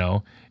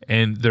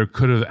 And there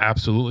could have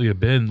absolutely have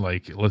been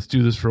like, let's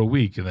do this for a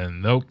week. And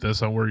then, nope,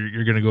 that's not where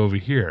you're going to go over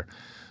here.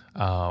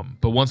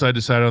 But once I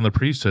decided on the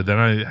priesthood, then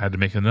I had to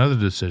make another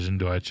decision.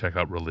 Do I check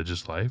out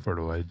religious life or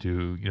do I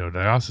do,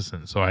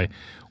 diocesan? So I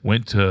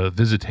went to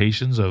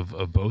visitations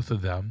of both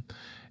of them.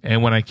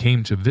 And when I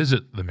came to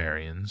visit the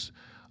Marians,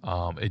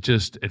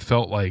 it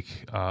felt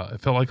like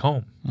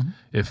home.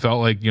 It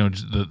felt like,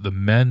 the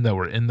men that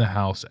were in the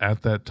house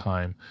at that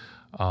time,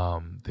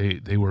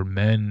 they were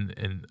men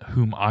in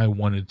whom I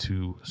wanted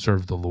to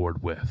serve the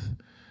Lord with,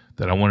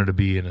 that I wanted to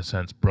be, in a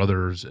sense,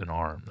 brothers in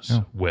arms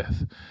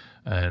with.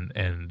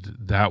 And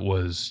that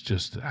was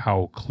just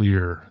how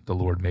clear the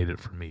Lord made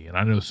it for me. And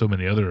I know so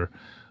many other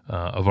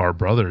of our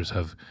brothers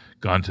have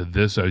gone to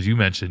this, as you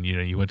mentioned,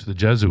 you went to the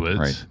Jesuits.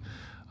 Right.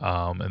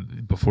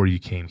 And before you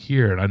came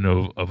here, and I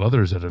know of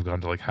others that have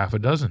gone to like half a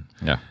dozen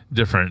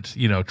different,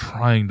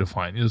 trying to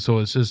find, so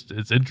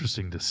it's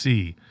interesting to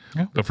see.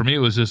 But for me, it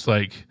was just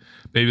like,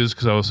 maybe it's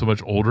because I was so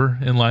much older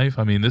in life.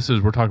 I mean,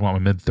 we're talking about my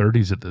mid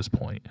 30s at this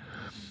point.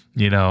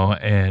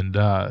 And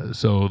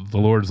so the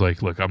Lord's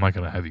like, look, I'm not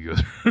going to have you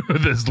go through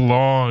this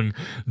long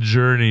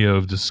journey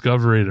of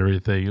discovery and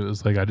everything. It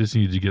was like, I just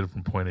need you to get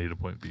from point A to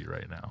point B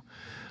right now.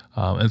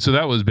 And so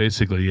that was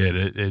basically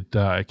it.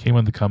 I came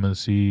on the come and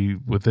see.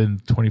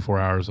 Within 24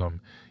 hours,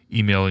 I'm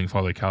emailing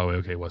Father Calloway,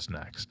 okay, what's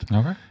next?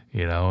 Okay.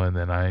 And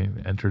then I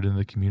entered in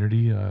the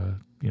community, a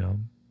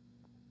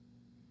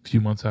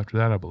few months after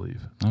that, I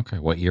believe. Okay.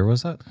 What year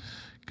was that?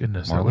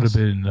 Goodness, that would have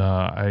been,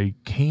 I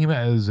came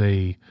as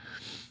a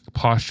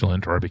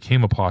postulant, or I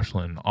became a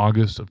postulant in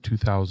August of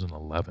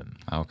 2011.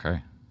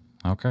 Okay.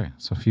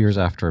 So a few years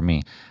after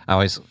me. I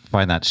always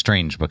find that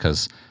strange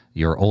because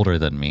you're older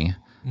than me,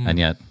 and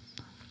yet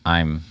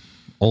I'm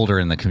older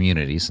in the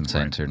community since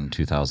I entered in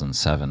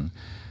 2007.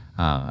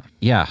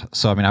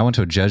 So I went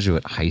to a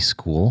Jesuit high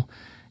school,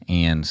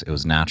 and it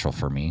was natural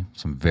for me.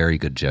 Some very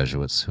good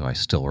Jesuits who I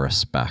still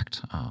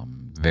respect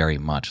very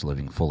much,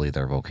 living fully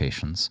their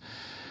vocations.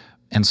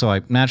 And so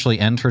I naturally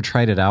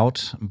tried it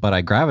out, but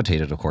I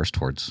gravitated, of course,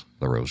 towards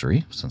the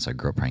Rosary, since I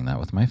grew up praying that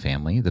with my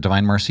family, the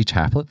Divine Mercy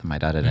Chaplet that my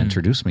dad had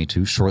introduced me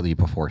to shortly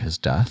before his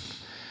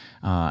death,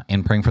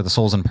 and praying for the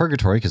souls in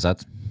purgatory, because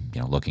that's,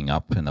 looking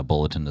up in the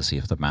bulletin to see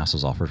if the Mass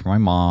was offered for my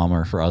mom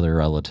or for other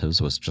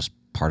relatives was just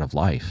part of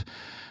life.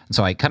 And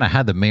so I kind of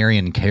had the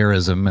Marian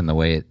charism and the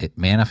way it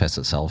manifests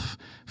itself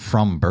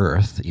from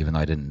birth, even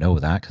though I didn't know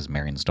that because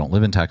Marians don't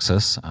live in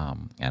Texas.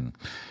 And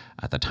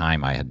at the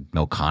time, I had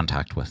no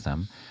contact with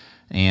them.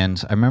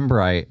 And I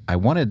remember I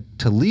wanted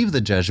to leave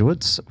the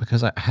Jesuits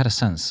because I had a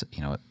sense,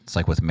 it's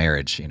like with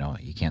marriage,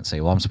 you can't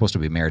say, well, I'm supposed to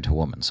be married to a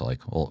woman. So like,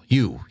 well,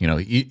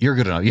 you're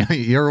good enough.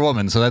 You're a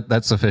woman. So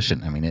that's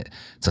sufficient.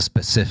 It's a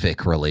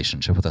specific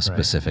relationship with a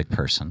specific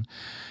person.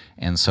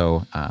 And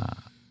so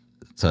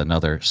it's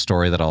another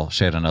story that I'll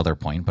share at another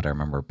point, but I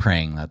remember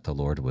praying that the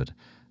Lord would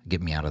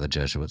get me out of the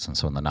Jesuits. And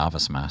so when the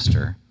novice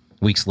master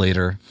weeks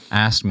later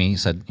asked me, he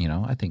said,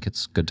 I think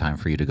it's a good time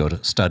for you to go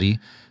to study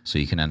so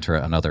you can enter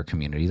another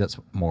community that's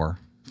more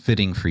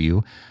fitting for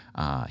you.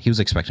 He was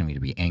expecting me to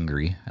be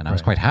angry, and I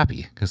was quite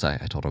happy because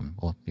I told him,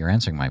 well, you're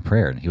answering my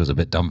prayer. And he was a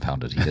bit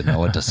dumbfounded. He didn't know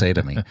what to say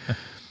to me.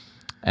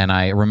 And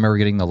I remember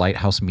getting the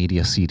Lighthouse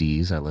Media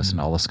CDs. I listened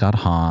to all the Scott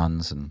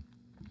Hahns, and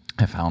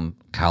I found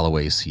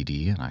Calloway's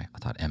CD, and I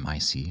thought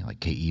MIC, like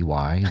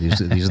KEY.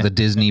 These are the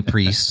Disney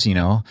priests,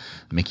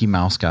 Mickey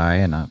Mouse guy.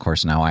 And of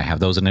course, now I have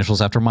those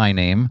initials after my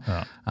name.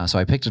 So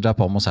I picked it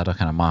up almost out of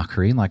kind of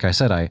mockery. And like I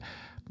said, I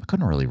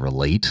couldn't really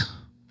relate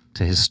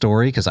to his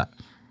story because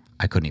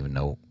I couldn't even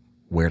know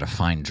where to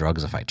find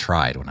drugs if I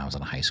tried when I was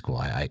in high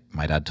school.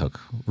 My dad took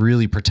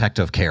really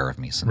protective care of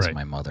me since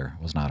my mother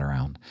was not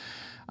around.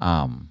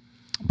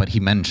 But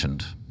he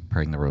mentioned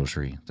praying the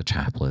Rosary, the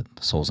Chaplet,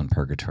 the souls in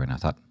purgatory, and I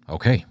thought,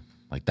 okay,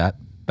 like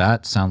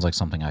that sounds like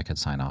something I could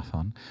sign off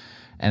on.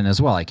 And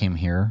as well, I came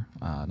here,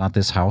 not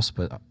this house,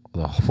 but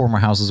the former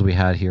houses we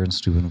had here in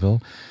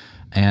Steubenville,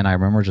 and I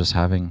remember just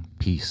having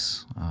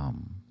peace,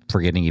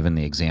 forgetting even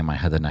the exam I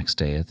had the next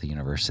day at the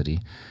university,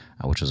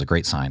 which was a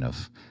great sign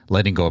of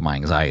letting go of my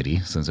anxiety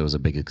since it was a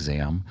big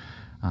exam,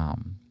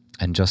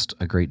 and just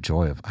a great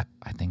joy of,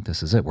 I think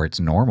this is it, where it's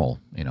normal,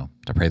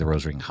 to pray the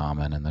Rosary in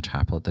common and the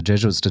Chaplet. The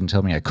Jesuits didn't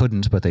tell me I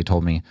couldn't, but they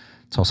told me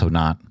it's also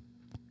not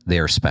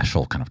their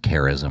special kind of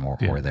charism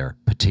or their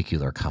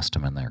particular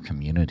custom in their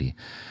community.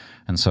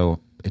 And so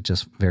it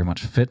just very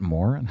much fit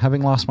more. And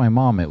having lost my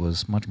mom, it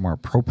was much more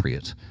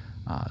appropriate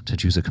to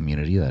choose a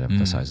community that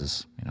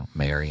emphasizes,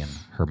 Mary and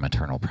her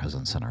maternal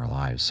presence in our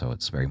lives. So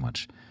it's very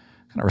much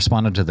kind of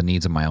responded to the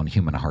needs of my own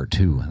human heart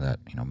too, that,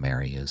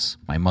 Mary is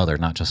my mother,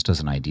 not just as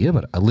an idea,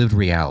 but a lived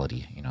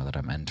reality, that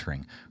I'm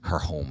entering her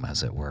home,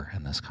 as it were,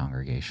 in this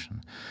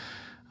congregation.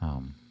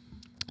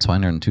 So I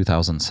entered in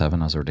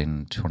 2007. I was ordained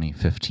in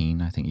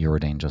 2015. I think you were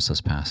ordained just this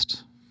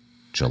past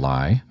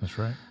July. That's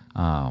right.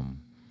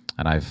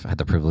 And I've had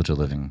the privilege of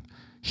living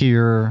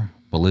here,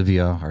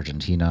 Bolivia,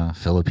 Argentina,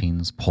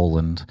 Philippines,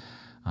 Poland.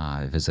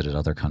 I visited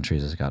other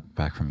countries. I got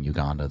back from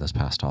Uganda this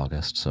past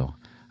August. So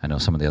I know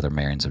some of the other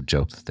Marians have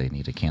joked that they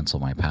need to cancel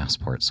my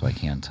passport so I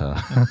can't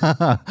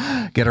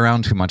get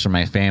around too much. And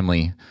my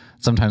family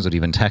sometimes would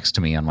even text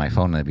me on my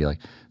phone, and they'd be like,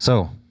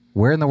 so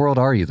where in the world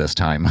are you this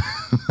time?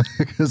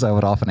 Because I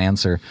would often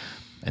answer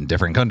in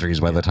different countries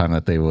by the time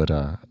that they would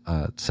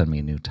send me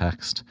a new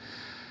text.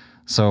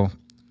 So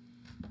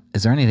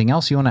is there anything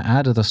else you want to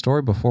add to the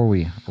story before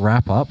we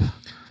wrap up?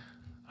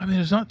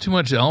 There's not too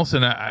much else,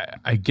 and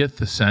I get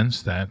the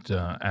sense that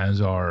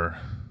as our,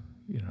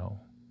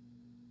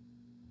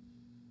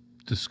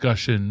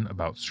 discussion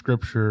about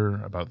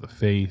Scripture, about the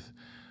faith,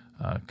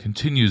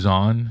 continues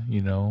on,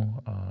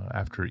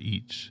 after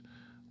each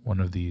one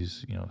of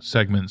these,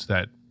 segments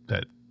that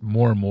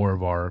more and more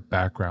of our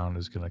background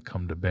is going to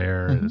come to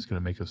bear, and it's going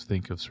to make us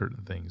think of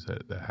certain things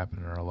that happen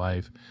in our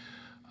life.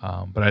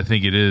 But I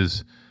think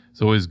it's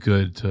always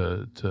good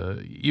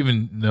to,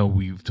 even though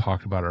we've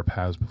talked about our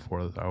paths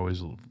before, I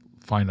always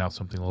find out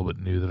something a little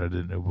bit new that I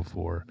didn't know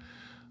before.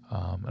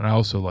 And I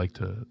also like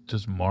to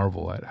just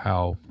marvel at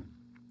how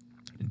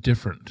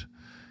different,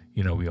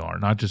 we are,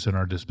 not just in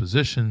our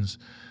dispositions,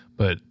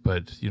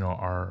 but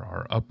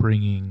our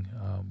upbringing,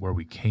 where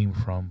we came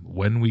from,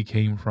 when we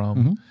came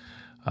from.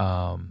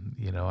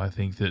 I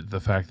think that the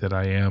fact that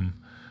I am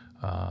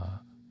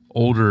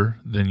older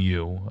than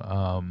you,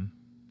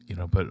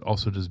 but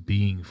also just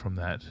being from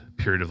that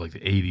period of like the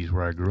 80s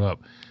where I grew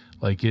up,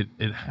 like it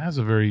has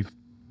a very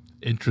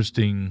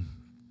interesting,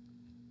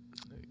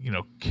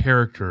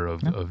 character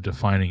of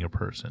defining a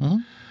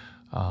person.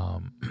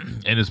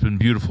 And it's been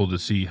beautiful to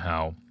see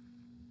how,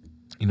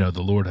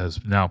 the Lord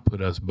has now put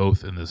us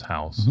both in this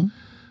house,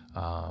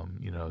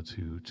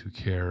 to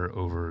care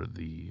over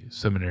the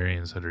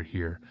seminarians that are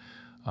here.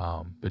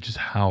 But just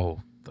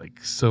how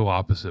so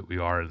opposite we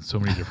are in so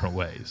many different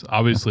ways.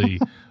 Obviously,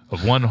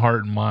 of one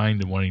heart and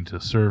mind and wanting to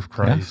serve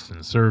Christ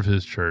and serve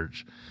His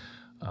church.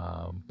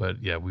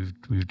 But yeah, we've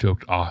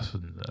joked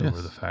often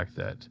over the fact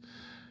that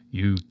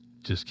you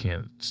just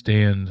can't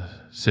stand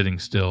sitting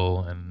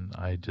still, and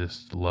I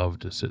just love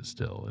to sit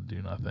still and do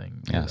nothing.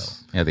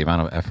 Yes. Yeah, the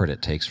amount of effort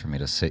it takes for me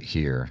to sit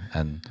here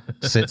and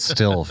sit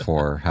still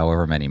for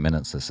however many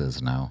minutes this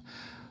is now.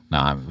 No,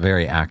 I'm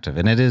very active,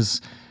 and it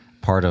is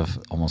part of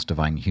almost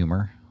divine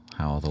humor,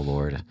 how the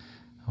Lord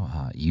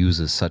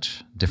uses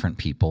such different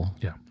people,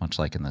 much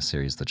like in the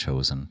series The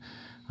Chosen,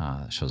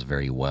 shows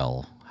very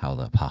well how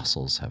the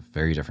apostles have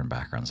very different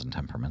backgrounds and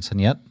temperaments, and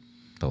yet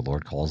the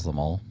Lord calls them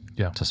all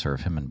to serve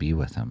Him and be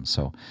with Him.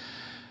 So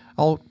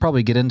I'll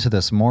probably get into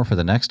this more for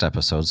the next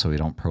episode so we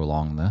don't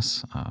prolong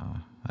this.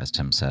 As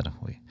Tim said,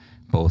 we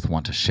both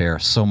want to share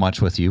so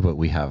much with you, but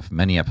we have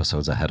many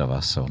episodes ahead of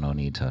us, so no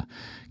need to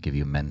give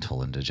you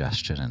mental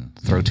indigestion and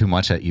throw too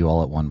much at you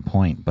all at one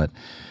point. But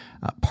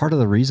part of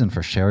the reason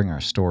for sharing our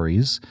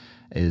stories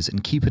is in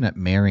keeping it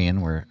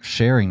Marian. We're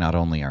sharing not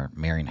only our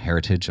Marian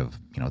heritage of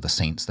the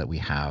saints that we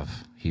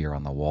have here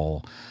on the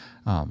wall,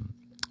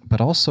 but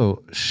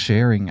also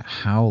sharing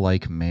how,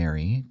 like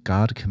Mary,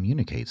 God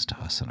communicates to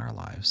us in our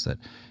lives. That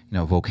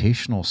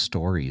vocational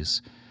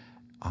stories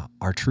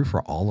are true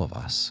for all of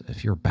us.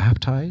 If you're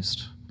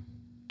baptized,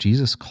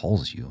 Jesus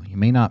calls you. You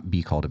may not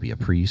be called to be a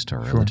priest or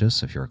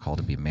religious if you're called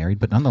to be married,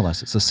 but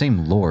nonetheless, it's the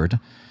same Lord,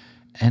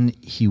 and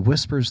He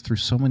whispers through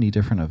so many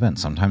different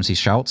events. Sometimes He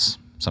shouts,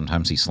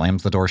 sometimes He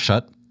slams the door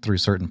shut through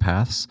certain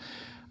paths,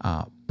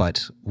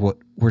 but what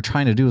we're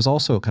trying to do is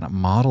also kind of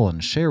model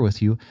and share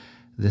with you.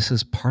 This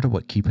is part of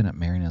what Keeping It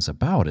Marian is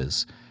about,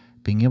 is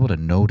being able to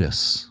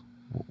notice,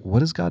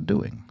 what is God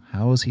doing?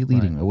 How is He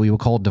leading? What we will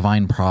call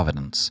divine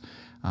providence,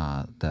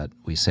 that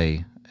we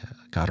say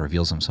God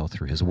reveals Himself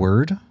through His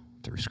Word,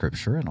 through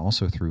Scripture, and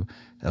also through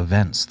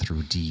events,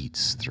 through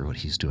deeds, through what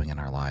He's doing in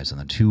our lives.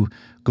 And the two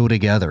go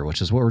together,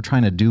 which is what we're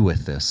trying to do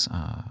with this.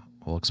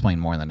 We'll explain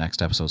more in the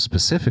next episode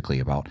specifically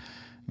about,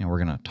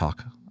 we're going to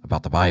talk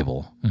about the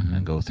Bible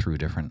and go through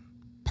different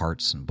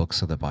parts and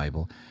books of the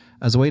Bible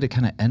as a way to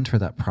kind of enter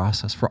that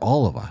process for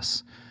all of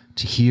us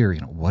to hear,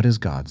 what is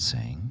God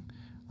saying,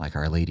 like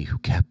Our Lady who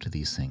kept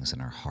these things in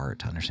her heart,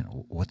 to understand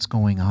what's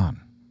going on,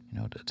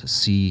 to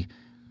see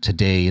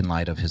today in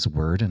light of His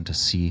Word and to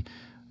see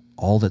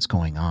all that's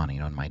going on,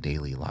 in my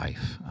daily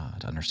life,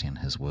 to understand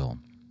His will.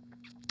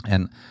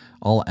 And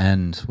I'll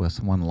end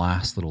with one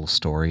last little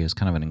story as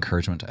kind of an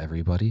encouragement to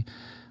everybody.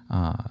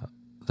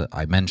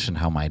 I mentioned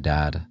how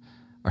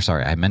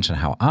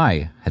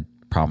I had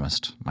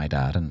promised my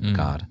dad and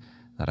God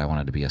that I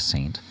wanted to be a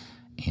saint.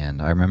 And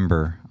I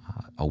remember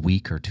a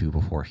week or two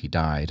before he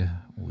died,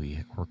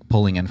 we were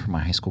pulling in for my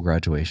high school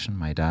graduation.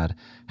 My dad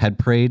had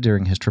prayed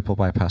during his triple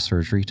bypass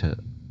surgery to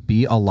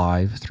be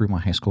alive through my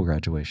high school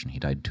graduation. He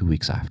died 2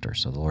 weeks after,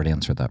 so the Lord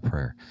answered that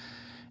prayer.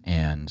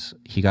 And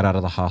he got out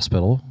of the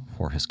hospital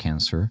for his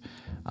cancer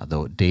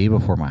the day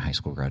before my high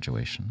school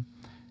graduation.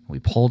 We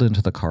pulled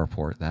into the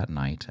carport that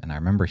night, and I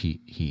remember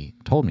he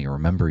told me,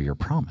 "Remember your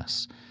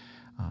promise."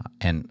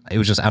 And it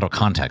was just out of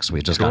context. We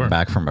had just gotten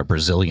back from a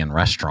Brazilian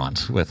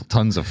restaurant with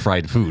tons of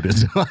fried food.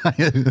 It's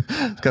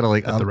kind of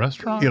like at the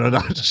restaurant,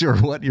 not sure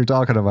what you're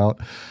talking about.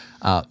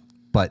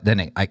 But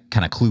then I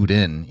kind of clued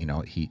in.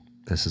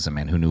 This is a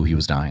man who knew he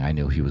was dying. I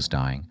knew he was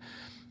dying,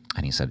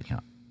 and he said,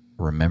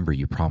 "Remember,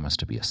 you promised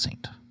to be a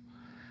saint."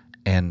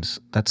 And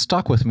that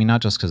stuck with me,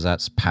 not just because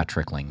that's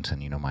Patrick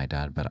Langton, my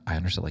dad, but I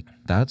understood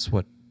that's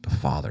what the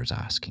Father's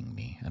asking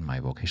me in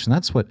my vocation.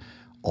 That's what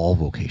all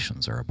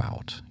vocations are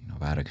about.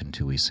 Vatican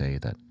II, we say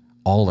that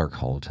all are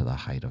called to the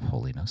height of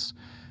holiness.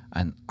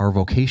 And our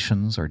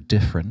vocations are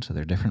different.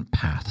 They're different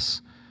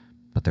paths,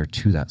 but they're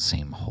to that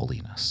same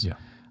holiness. Yeah.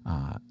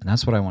 And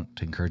that's what I want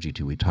to encourage you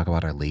to. We talk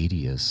about Our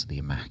Lady as the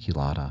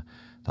Immaculata,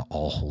 the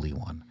All-Holy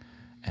One.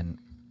 And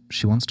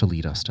she wants to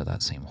lead us to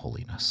that same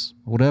holiness,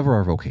 whatever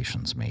our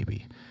vocations may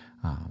be.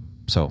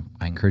 So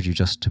I encourage you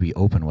just to be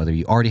open, whether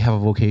you already have a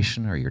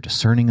vocation or you're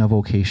discerning a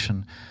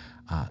vocation,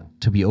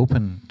 to be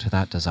open to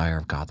that desire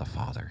of God the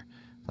Father,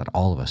 that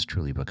all of us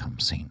truly become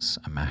saints,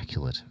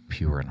 immaculate,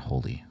 pure, and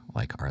holy,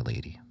 like Our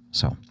Lady.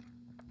 So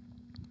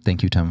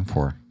thank you, Tim,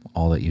 for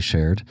all that you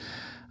shared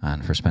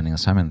and for spending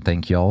this time. And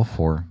thank you all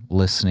for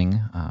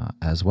listening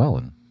as well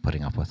and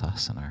putting up with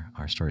us and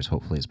our stories.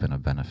 Hopefully it's been a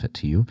benefit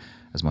to you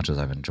as much as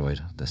I've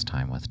enjoyed this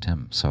time with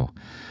Tim. So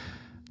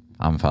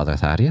I'm Father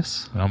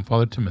Thaddeus. And I'm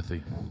Father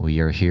Timothy. We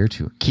are here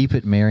to keep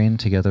it Marian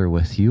together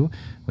with you.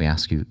 We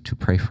ask you to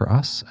pray for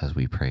us as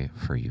we pray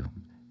for you.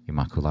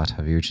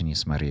 Immaculata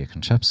Virginis Maria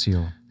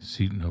Conceptio.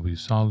 Sit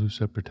nobis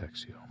salus et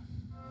protectio.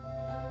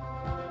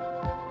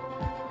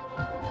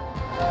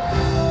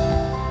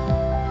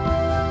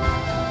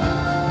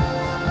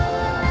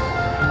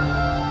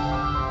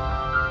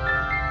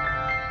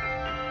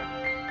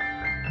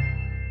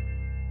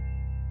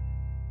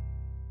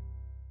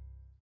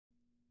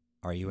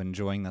 Are you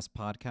enjoying this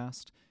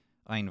podcast?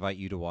 I invite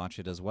you to watch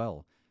it as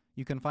well.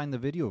 You can find the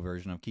video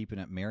version of Keeping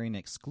It Marian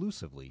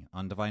exclusively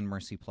on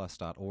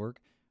divinemercyplus.org,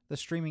 the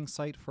streaming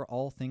site for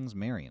all things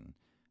Marian.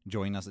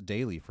 Join us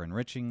daily for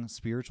enriching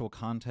spiritual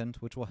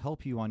content which will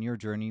help you on your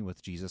journey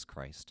with Jesus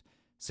Christ.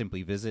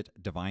 Simply visit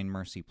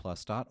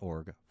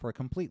divinemercyplus.org for a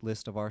complete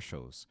list of our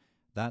shows.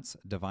 That's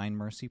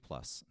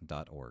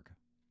divinemercyplus.org.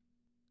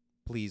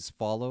 Please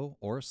follow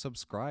or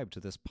subscribe to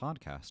this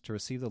podcast to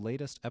receive the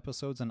latest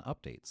episodes and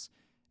updates.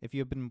 If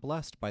you have been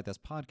blessed by this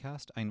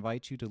podcast, I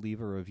invite you to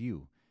leave a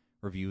review.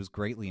 Reviews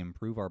greatly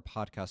improve our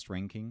podcast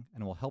ranking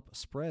and will help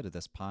spread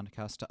this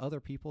podcast to other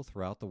people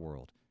throughout the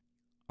world.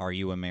 Are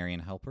you a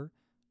Marian helper?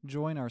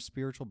 Join our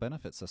Spiritual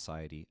Benefit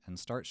Society and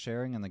start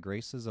sharing in the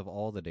graces of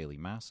all the daily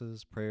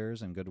masses,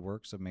 prayers, and good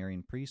works of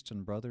Marian priests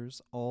and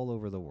brothers all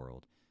over the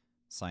world.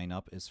 Sign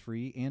up is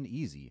free and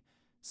easy.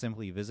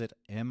 Simply visit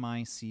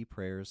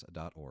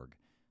micprayers.org.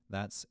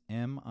 That's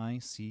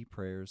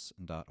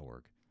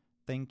micprayers.org.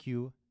 Thank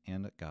you,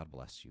 and God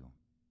bless you.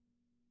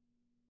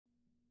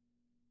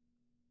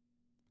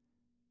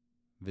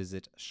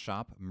 Visit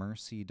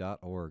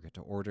shopmercy.org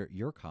to order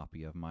your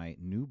copy of my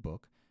new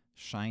book,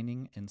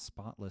 Shining in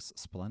Spotless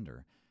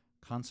Splendor,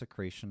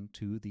 Consecration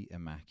to the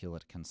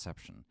Immaculate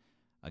Conception.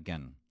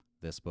 Again,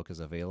 this book is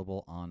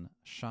available on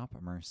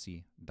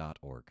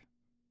shopmercy.org.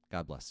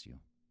 God bless you.